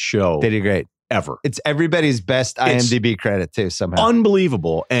cast show they did great ever. It's everybody's best IMDb credit too somehow.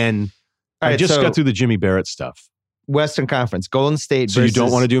 Unbelievable. And I just got through the Jimmy Barrett stuff. Western Conference, Golden State. So you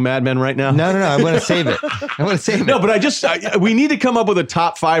don't want to do Mad Men right now? No. I want to save it. No, but we need to come up with a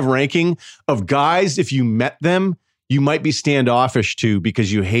top 5 ranking of guys. If you met them, you might be standoffish to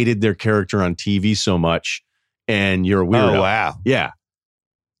because you hated their character on TV so much, and you're a weirdo. Oh wow, yeah,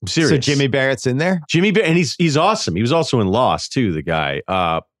 I'm serious. So Jimmy Barrett's in there. Jimmy Barrett, and he's awesome. He was also in Lost too. The guy,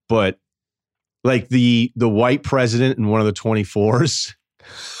 but like the white president in one of the 24s.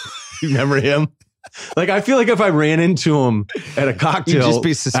 You remember him? Like, I feel like if I ran into him at a cocktail You'd just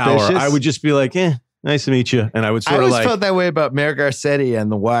be suspicious. hour, I would just be like, nice to meet you. And I would I always felt that way about Mayor Garcetti and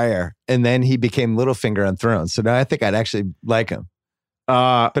The Wire. And then he became Littlefinger on Thrones. So now I think I'd actually like him.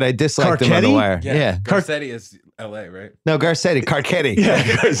 But I disliked him on The Wire. Yeah. Garcetti is LA, right? No, Garcetti, Carcetti. Yeah,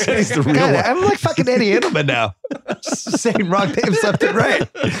 Garcetti's the real God, one. I'm like fucking Eddie Edelman now. Just saying wrong names left and right.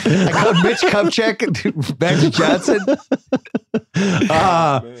 I called Mitch Kupchak and Magic Johnson.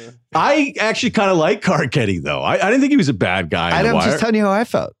 I actually kind of like Carcetti, though. I didn't think he was a bad guy. I'm just telling you how I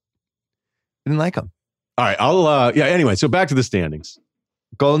felt. Didn't like him. All right, anyway, so back to the standings.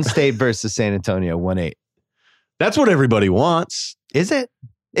 Golden State versus San Antonio, 1-8. That's what everybody wants. Is it?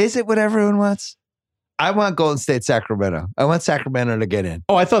 Is it what everyone wants? I want Golden State Sacramento. I want Sacramento to get in.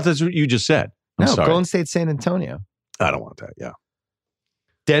 Oh, I thought that's what you just said. I'm No, sorry. Golden State San Antonio. I don't want that, yeah.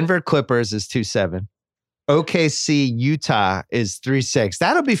 Denver Clippers is 2-7. OKC Utah is 3-6.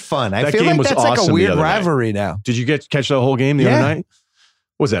 That'll be fun. I That feel game like was that's like awesome a the weird other night. rivalry now. Did you catch the whole game the other night?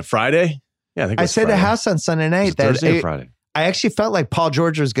 What was that, Friday? Yeah, I think it I was said Friday. to House on Sunday night that Thursday or Friday? I actually felt like Paul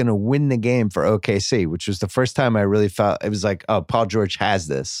George was going to win the game for OKC, which was the first time I really felt it was like, oh, Paul George has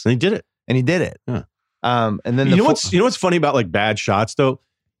this. And he did it. And he did it. Yeah. And then you know what's funny about like bad shots though?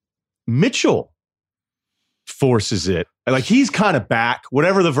 Mitchell forces it. Like he's kind of back,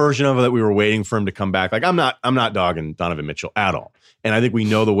 whatever the version of it that we were waiting for him to come back. Like I'm not dogging Donovan Mitchell at all. And I think we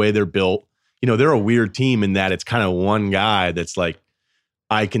know the way they're built. You know, they're a weird team in that it's kind of one guy that's like,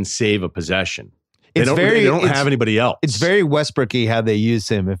 I can save a possession. They don't have anybody else. It's very Westbrooky how they use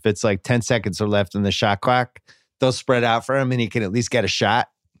him. If it's like 10 seconds are left in the shot clock, they'll spread out for him and he can at least get a shot.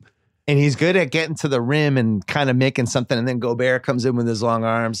 And he's good at getting to the rim and kind of making something. And then Gobert comes in with his long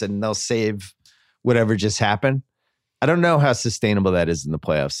arms and they'll save whatever just happened. I don't know how sustainable that is in the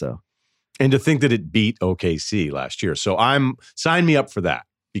playoffs, though. And to think that it beat OKC last year. So sign me up for that.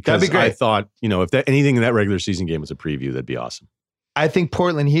 Because That'd be great. I thought, if anything in that regular season game was a preview, that'd be awesome. I think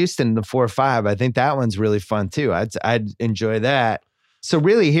Portland-Houston, the 4-5, I think that one's really fun too. I'd enjoy that. So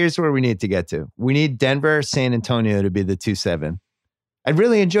really, here's where we need to get to. We need Denver, San Antonio to be the 2-7. I'd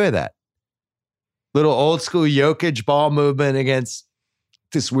really enjoy that. Little old school Jokic ball movement against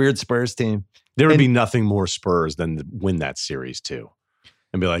this weird Spurs team. There would be nothing more Spurs than to win that series too.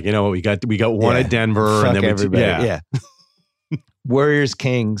 And be like, you know what, we got one at Denver. Fuck and then everybody. Yeah. Warriors,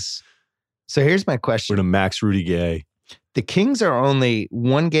 Kings. So here's my question. We're to max Rudy Gay. The Kings are only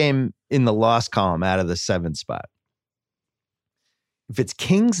one game in the loss column out of the 7 spot. If it's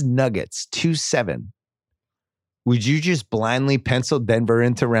Kings Nuggets 2-7, would you just blindly pencil Denver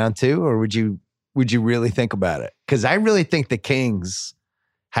into round 2, or would you really think about it? Because I really think the Kings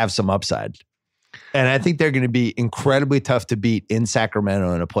have some upside. And I think they're going to be incredibly tough to beat in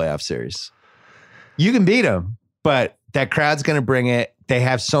Sacramento in a playoff series. You can beat them, but that crowd's going to bring it. They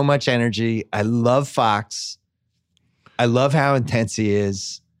have so much energy. I love Fox. I love how intense he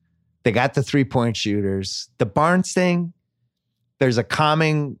is. They got the 3-point shooters. The Barnes thing, there's a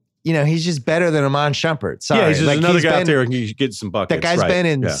calming, he's just better than Iman Shumpert. Sorry. Yeah, he's just another guy out there and he gets some buckets. That guy's been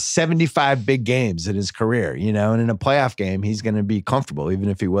in 75 big games in his career, and in a playoff game, he's going to be comfortable, even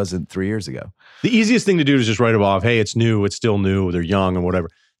if he wasn't 3 years ago. The easiest thing to do is just write it off. Hey, it's new. It's still new. They're young and whatever.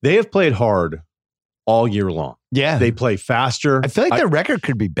 They have played hard all year long. Yeah. They play faster. I feel like their record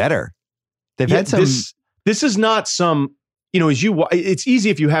could be better. They've had some... This is not some, it's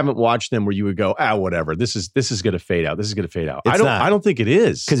easy if you haven't watched them where you would go, whatever. This is going to fade out. This is going to fade out. I don't think it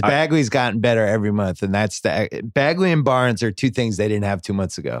is. Because Bagley's gotten better every month. And that's Bagley and Barnes are two things they didn't have 2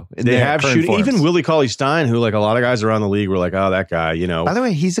 months ago. They have shooting. Forms. Even Willie Cauley-Stein, who like a lot of guys around the league were like, oh, that guy, By the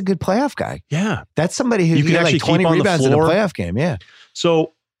way, he's a good playoff guy. Yeah. That's somebody who you can actually like 20 rebounds in a playoff game. Yeah.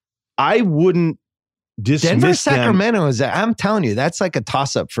 So I wouldn't dismiss Denver, Sacramento is, I'm telling you, that's like a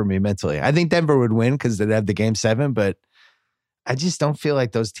toss-up for me mentally. I think Denver would win because they'd have the game 7, but I just don't feel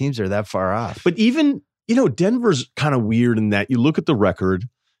like those teams are that far off. But even, Denver's kind of weird in that you look at the record,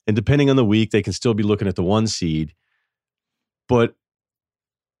 and depending on the week, they can still be looking at the 1 seed. But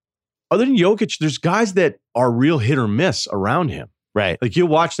other than Jokic, there's guys that are real hit or miss around him. Right. Like you'll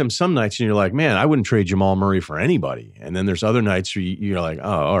watch them some nights and you're like, man, I wouldn't trade Jamal Murray for anybody. And then there's other nights where you're like, oh,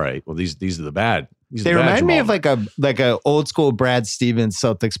 all right, well, these are the bad. They remind me of like a old school Brad Stevens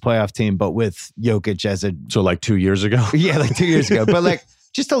Celtics playoff team, but with Jokic as a... So like 2 years ago? Yeah, like 2 years ago. But like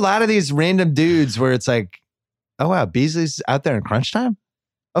just a lot of these random dudes where it's like, oh wow, Beasley's out there in crunch time?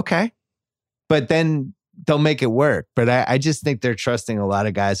 Okay. But then they'll make it work. But I just think they're trusting a lot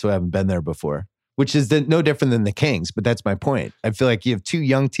of guys who haven't been there before, which is no different than the Kings. But that's my point. I feel like you have 2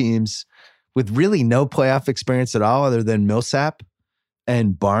 young teams with really no playoff experience at all other than Millsap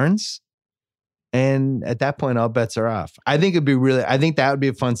and Barnes. And at that point, all bets are off. I think that would be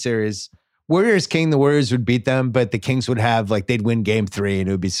a fun series. Warriors King, the Warriors would beat them, but the Kings would they'd win game 3 and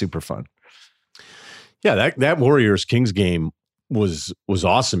it would be super fun. Yeah, that Warriors Kings game was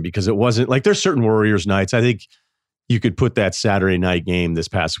awesome because it wasn't like there's certain Warriors nights. I think, you could put that Saturday night game this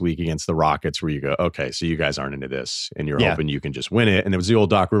past week against the Rockets where you go, okay, so you guys aren't into this and you're hoping you can just win it. And it was the old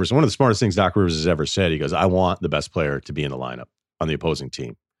Doc Rivers. One of the smartest things Doc Rivers has ever said, he goes, I want the best player to be in the lineup on the opposing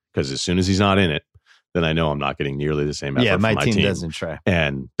team. Because as soon as he's not in it, then I know I'm not getting nearly the same effort from my team. Doesn't try.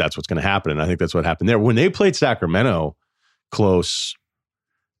 And that's what's going to happen. And I think that's what happened there. When they played Sacramento close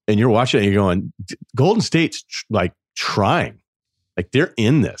and you're watching it, you're going, Golden State's like trying. Like they're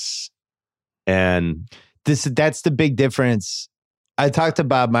in this. And that's the big difference. I talked to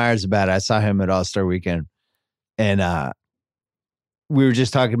Bob Myers about it. I saw him at All-Star Weekend. And we were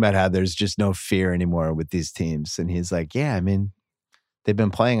just talking about how there's just no fear anymore with these teams. And he's like, yeah, I mean, they've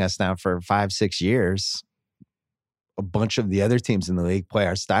been playing us now for 5-6 years. A bunch of the other teams in the league play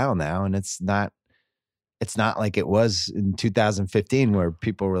our style now. And it's not like it was in 2015 where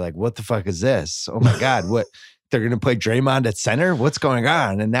people were like, what the fuck is this? Oh my God, what? They're going to play Draymond at center? What's going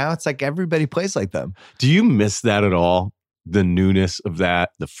on? And now it's like everybody plays like them. Do you miss that at all? The newness of that,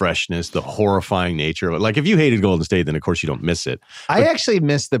 the freshness, the horrifying nature of it. Like if you hated Golden State, then of course you don't miss it. I actually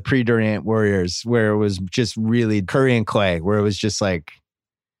miss the pre-Durant Warriors where it was just really Curry and Clay, where it was just like,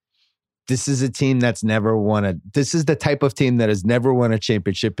 this is a team that's never won this is the type of team that has never won a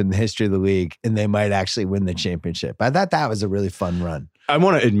championship in the history of the league, and they might actually win the championship. I thought that was a really fun run. I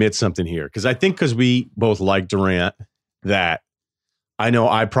want to admit something here, because I think because we both like Durant, that I know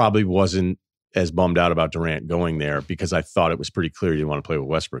I probably wasn't as bummed out about Durant going there because I thought it was pretty clear he didn't want to play with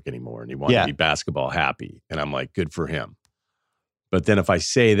Westbrook anymore and he wanted to be basketball happy. And I'm like, good for him. But then if I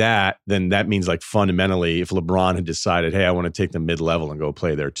say that, then that means like fundamentally, if LeBron had decided, hey, I want to take the mid-level and go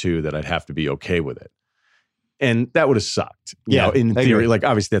play there too, that I'd have to be okay with it. And that would have sucked. You know, in theory, like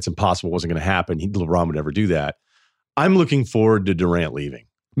obviously that's impossible. It wasn't going to happen. LeBron would never do that. I'm looking forward to Durant leaving.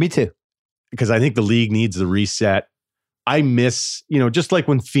 Me too. Because I think the league needs the reset. I miss, just like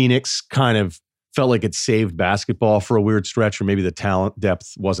when Phoenix kind of felt like it saved basketball for a weird stretch, or maybe the talent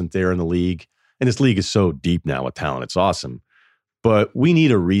depth wasn't there in the league. And this league is so deep now with talent. It's awesome. But we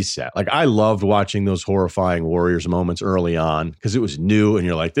need a reset. Like I loved watching those horrifying Warriors moments early on because it was new and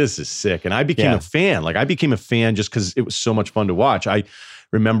you're like, this is sick. And I became a fan. Like I became a fan just because it was so much fun to watch. I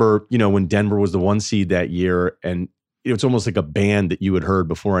remember, when Denver was the 1 seed that year, and it's almost like a band that you had heard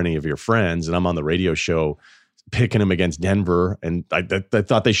before any of your friends. And I'm on the radio show picking them against Denver. And I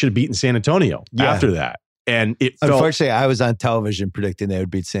thought they should have beaten San Antonio after that. And unfortunately, I was on television predicting they would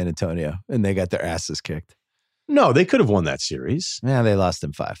beat San Antonio and they got their asses kicked. No, they could have won that series. Yeah, they lost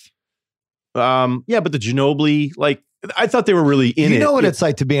in 5. Yeah, but the Ginobili, like, I thought they were really in it. You know what it's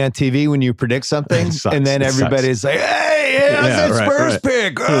like to be on TV when you predict something and then everybody's like, hey, how's that Spurs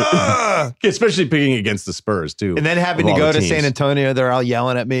pick? Especially picking against the Spurs, too. And then having to go to San Antonio, they're all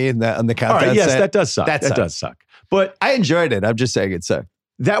yelling at me on the countdown set. Yes, that does suck. That does suck. But I enjoyed it. I'm just saying it sucked.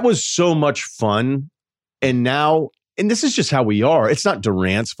 That was so much fun. And now... And this is just how we are. It's not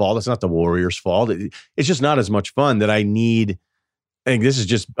Durant's fault. It's not the Warriors' fault. It's just not as much fun that I need. I think this is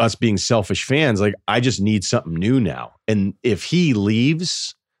just us being selfish fans. Like, I just need something new now. And if he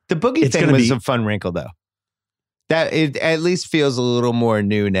leaves... The Boogie thing was a fun wrinkle, though. That it at least feels a little more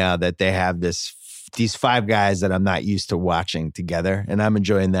new now that they have these 5 guys that I'm not used to watching together. And I'm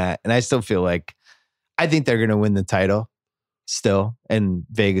enjoying that. And I still feel like I think they're going to win the title still. And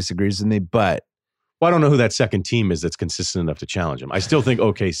Vegas agrees with me. But well, I don't know who that second team is that's consistent enough to challenge him. I still think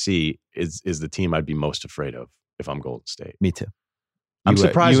OKC is the team I'd be most afraid of if I'm Golden State. Me too. I'm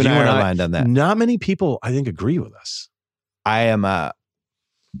surprised you and I are aligned on that. Not many people, I think, agree with us. I am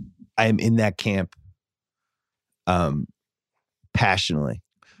in that camp passionately.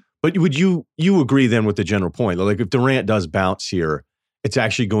 But would you agree then with the general point? Like if Durant does bounce here, it's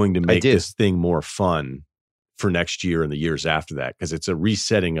actually going to make this thing more fun for next year and the years after that, because it's a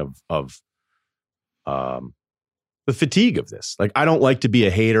resetting of the fatigue of this. Like, I don't like to be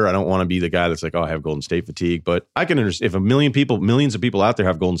a hater. I don't want to be the guy that's like, oh, I have Golden State fatigue. But I can understand if millions of people out there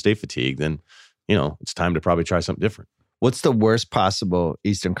have Golden State fatigue, then, it's time to probably try something different. What's the worst possible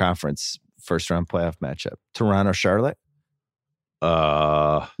Eastern Conference first round playoff matchup? Toronto, Charlotte?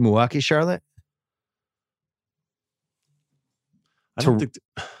 Milwaukee, Charlotte? I don't think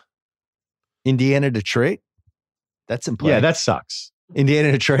Indiana, Detroit? That's in play. Yeah, that sucks.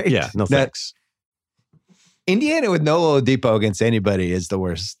 Indiana, Detroit? Yeah, no thanks. Indiana with no Oladipo against anybody is the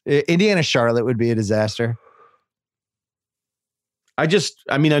worst. Indiana, Charlotte would be a disaster. I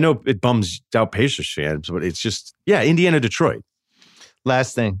know it bums out Pacers fans, but it's just, Indiana, Detroit.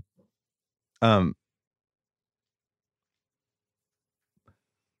 Last thing.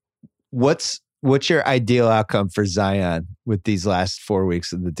 What's your ideal outcome for Zion with these last 4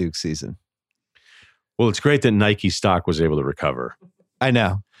 weeks of the Duke season? Well, it's great that Nike stock was able to recover. I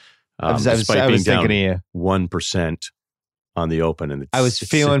know. I was despite being thinking down of you. 1% on the open. And I was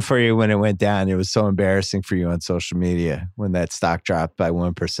feeling for you when it went down. It was so embarrassing for you on social media when that stock dropped by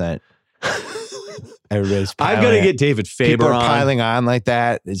 1%. Everybody's I've got to get David Faber People are on. piling on like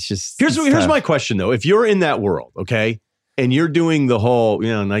that. It's just Here's my question though. If you're in that world, okay, and you're doing the whole,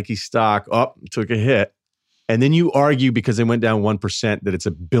 Nike stock took a hit, and then you argue because they went down 1% that it's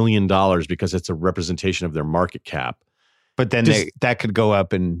 $1 billion because it's a representation of their market cap. But then that could go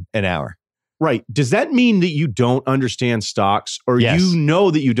up in an hour. Right. Does that mean that you don't understand stocks, or you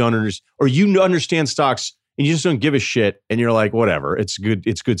know that you don't understand, or you understand stocks and you just don't give a shit and you're like, whatever, it's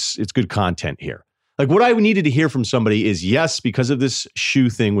good content here. Like what I needed to hear from somebody is, yes, because of this shoe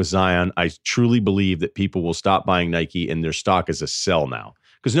thing with Zion, I truly believe that people will stop buying Nike and their stock is a sell now,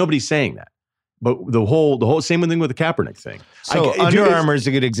 because nobody's saying that. But the whole same thing with the Kaepernick thing. So Under Armour is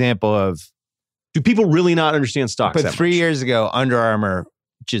a good example of. Do people really not understand stocks? But 3 years ago, Under Armour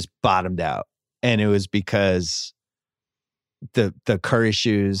just bottomed out, and it was because the Curry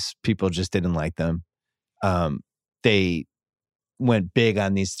shoes, people just didn't like them. They went big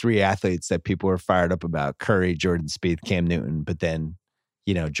on these 3 athletes that people were fired up about: Curry, Jordan Spieth, Cam Newton. But then,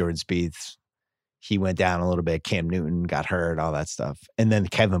 Jordan Spieth, he went down a little bit. Cam Newton got hurt, all that stuff. And then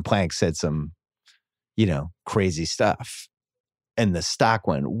Kevin Plank said some, crazy stuff. And the stock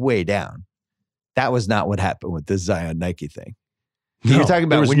went way down. That was not what happened with the Zion Nike thing. No, you're talking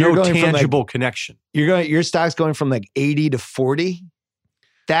about there was when no you're going tangible from connection. Your stock's going from 80 to 40.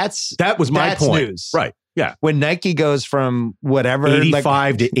 That was my point. News. Right. Yeah. When Nike goes from whatever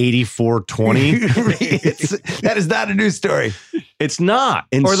 85 to 84.20, that is not a news story. It's not.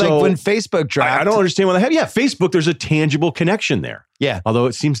 And or so, when Facebook dropped. I don't understand why they have. Yeah, Facebook, there's a tangible connection there. Yeah. Although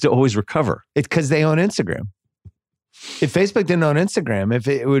it seems to always recover. It's because they own Instagram. If Facebook didn't own Instagram, if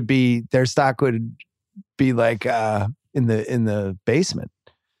it would be, their stock would be in the basement.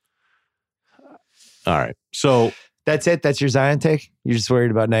 All right. So that's it. That's your Zion take. You're just worried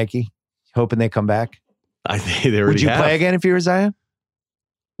about Nike, hoping they come back. I think they already Would you play again if you were Zion?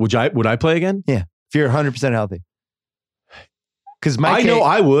 Would I play again? Yeah. If you're 100% healthy. Because I know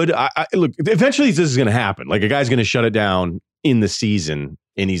I would. Look, eventually this is going to happen. Like a guy's going to shut it down in the season,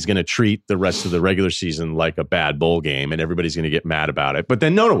 and he's going to treat the rest of the regular season like a bad bowl game, and everybody's going to get mad about it. But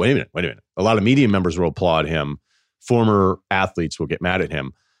then, no, wait a minute. A lot of media members will applaud him. Former athletes will get mad at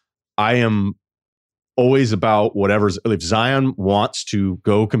him. I am always about whatever's. If Zion wants to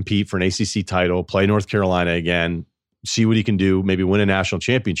go compete for an ACC title, play North Carolina again, see what he can do, maybe win a national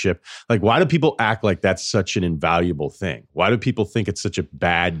championship. Like, why do people act like that's such an invaluable thing? Why do people think it's such a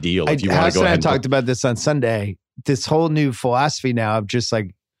bad deal if you want to go ahead? I talked about this on Sunday. This whole new philosophy now of just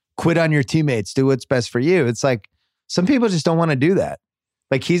quit on your teammates, do what's best for you. It's like some people just don't want to do that.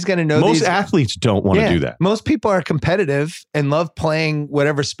 Like he's going to know most athletes don't want to do that. Most people are competitive and love playing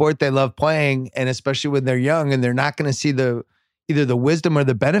whatever sport they love playing, and especially when they're young and they're not going to see either the wisdom or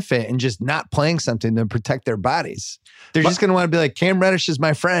the benefit in just not playing something to protect their bodies. They're just going to want to be like, Cam Reddish is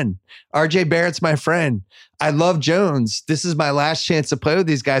my friend. RJ Barrett's my friend. I love Jones. This is my last chance to play with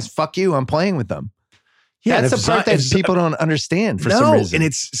these guys. Fuck you. I'm playing with them. Yeah, that's the part that people don't understand for some reason. And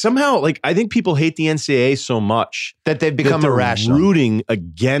it's somehow I think people hate the NCAA so much that they've become irrational, rooting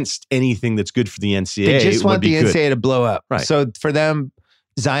against anything that's good for the NCAA. They just want the NCAA to blow up. Right. So for them,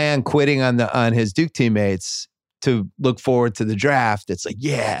 Zion quitting on his Duke teammates to look forward to the draft, it's like,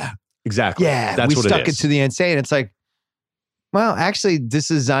 yeah, exactly. Yeah, that's we what stuck it is. To the NCAA, and it's like, well, actually,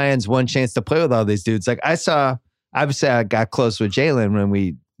 this is Zion's one chance to play with all these dudes. Like obviously, I got close with Jalen when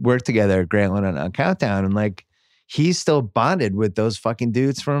we worked together at Grantland on Countdown, and he's still bonded with those fucking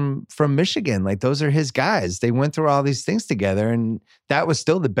dudes from Michigan. Like those are his guys. They went through all these things together, and that was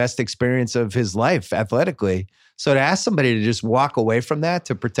still the best experience of his life athletically. So to ask somebody to just walk away from that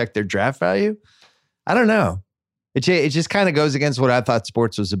to protect their draft value, I don't know. It just kind of goes against what I thought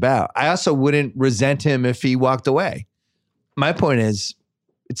sports was about. I also wouldn't resent him if he walked away. My point is,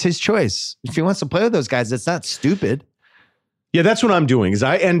 it's his choice. If he wants to play with those guys, that's not stupid. Yeah, that's what I'm doing, is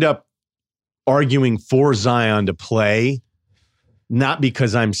I end up arguing for Zion to play, not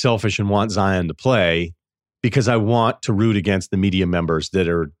because I'm selfish and want Zion to play, because I want to root against the media members that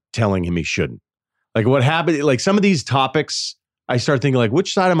are telling him he shouldn't. Like what happened, some of these topics, I start thinking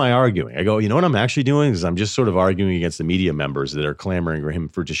which side am I arguing? I go, you know what I'm actually doing is I'm just sort of arguing against the media members that are clamoring for him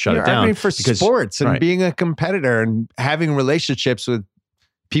to shut it down. Arguing for sports and being a competitor and having relationships with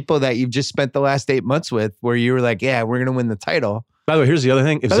people that you've just spent the last 8 months with, where you were like, yeah, we're going to win the title. By the way, here's the other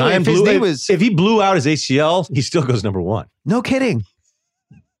thing. If Zion if he blew out his ACL, he still goes number one. No kidding.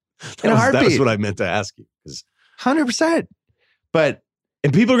 In a heartbeat. That was what I meant to ask you. 100%. But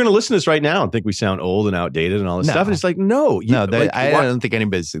And people are going to listen to this right now and think we sound old and outdated and all this stuff. And it's like, no. I don't think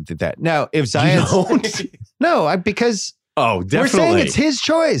anybody's did that. Now, if Zion... because definitely. We're saying it's his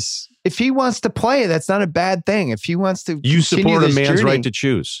choice. If he wants to play, that's not a bad thing. If he wants to You support a man's right to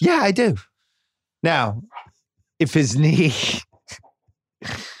choose. Yeah, I do. Now, if his knee...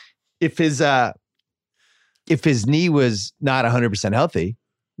 if his knee was not 100% healthy...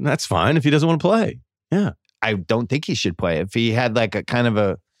 That's fine if he doesn't want to play. Yeah. I don't think he should play. If he had like a kind of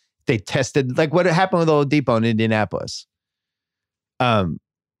a, they tested, like what happened with Oladipo in Indianapolis.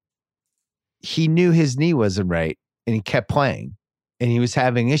 He knew his knee wasn't right and he kept playing and he was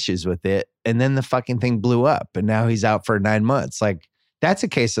having issues with it. And then the fucking thing blew up and now he's out for 9 months. Like that's a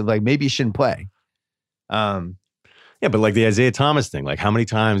case of like, maybe you shouldn't play. Yeah, but like the Isaiah Thomas thing, like how many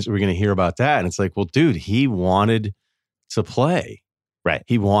times are we going to hear about that? And it's like, well, dude, he wanted to play. Right.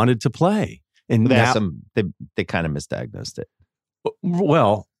 He wanted to play. And now, they kind of misdiagnosed it.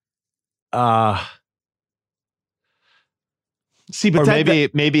 Well, see, but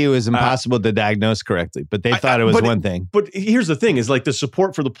maybe it was impossible to diagnose correctly, but they thought it was one thing. But here's the thing: is like the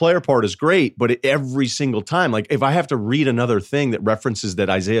support for the player part is great, but every single time, like if I have to read another thing that references that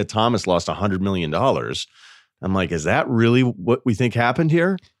Isaiah Thomas lost $100 million, I'm like, is that really what we think happened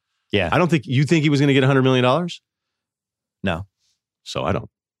here? Yeah, I don't think you think he was going to get $100 million. No, so I don't.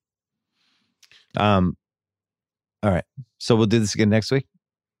 All right. So we'll do this again next week?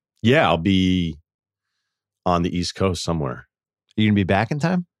 Yeah, I'll be on the East Coast somewhere. Are you going to be back in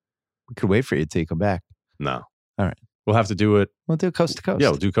time? We could wait for you till you come back. No. All right. We'll have to do it. We'll do it coast to coast.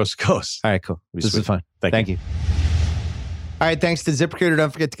 Yeah, we'll do coast to coast. All right, cool. This is fun. Thank you. All right. Thanks to ZipRecruiter.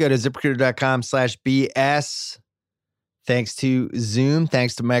 Don't forget to go to ZipRecruiter.com/BS. Thanks to Zoom.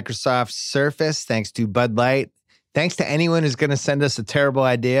 Thanks to Microsoft Surface. Thanks to Bud Light. Thanks to anyone who's going to send us a terrible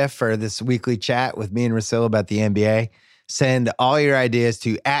idea for this weekly chat with me and Russillo about the NBA. Send all your ideas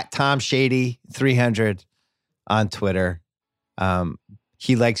to @TomShady300 on Twitter.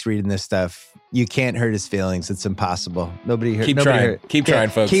 He likes reading this stuff. You can't hurt his feelings. It's impossible. Keep trying,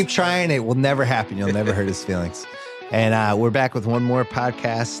 folks. Keep trying. It will never happen. You'll never hurt his feelings. And we're back with one more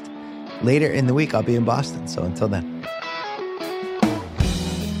podcast later in the week. I'll be in Boston. So until then.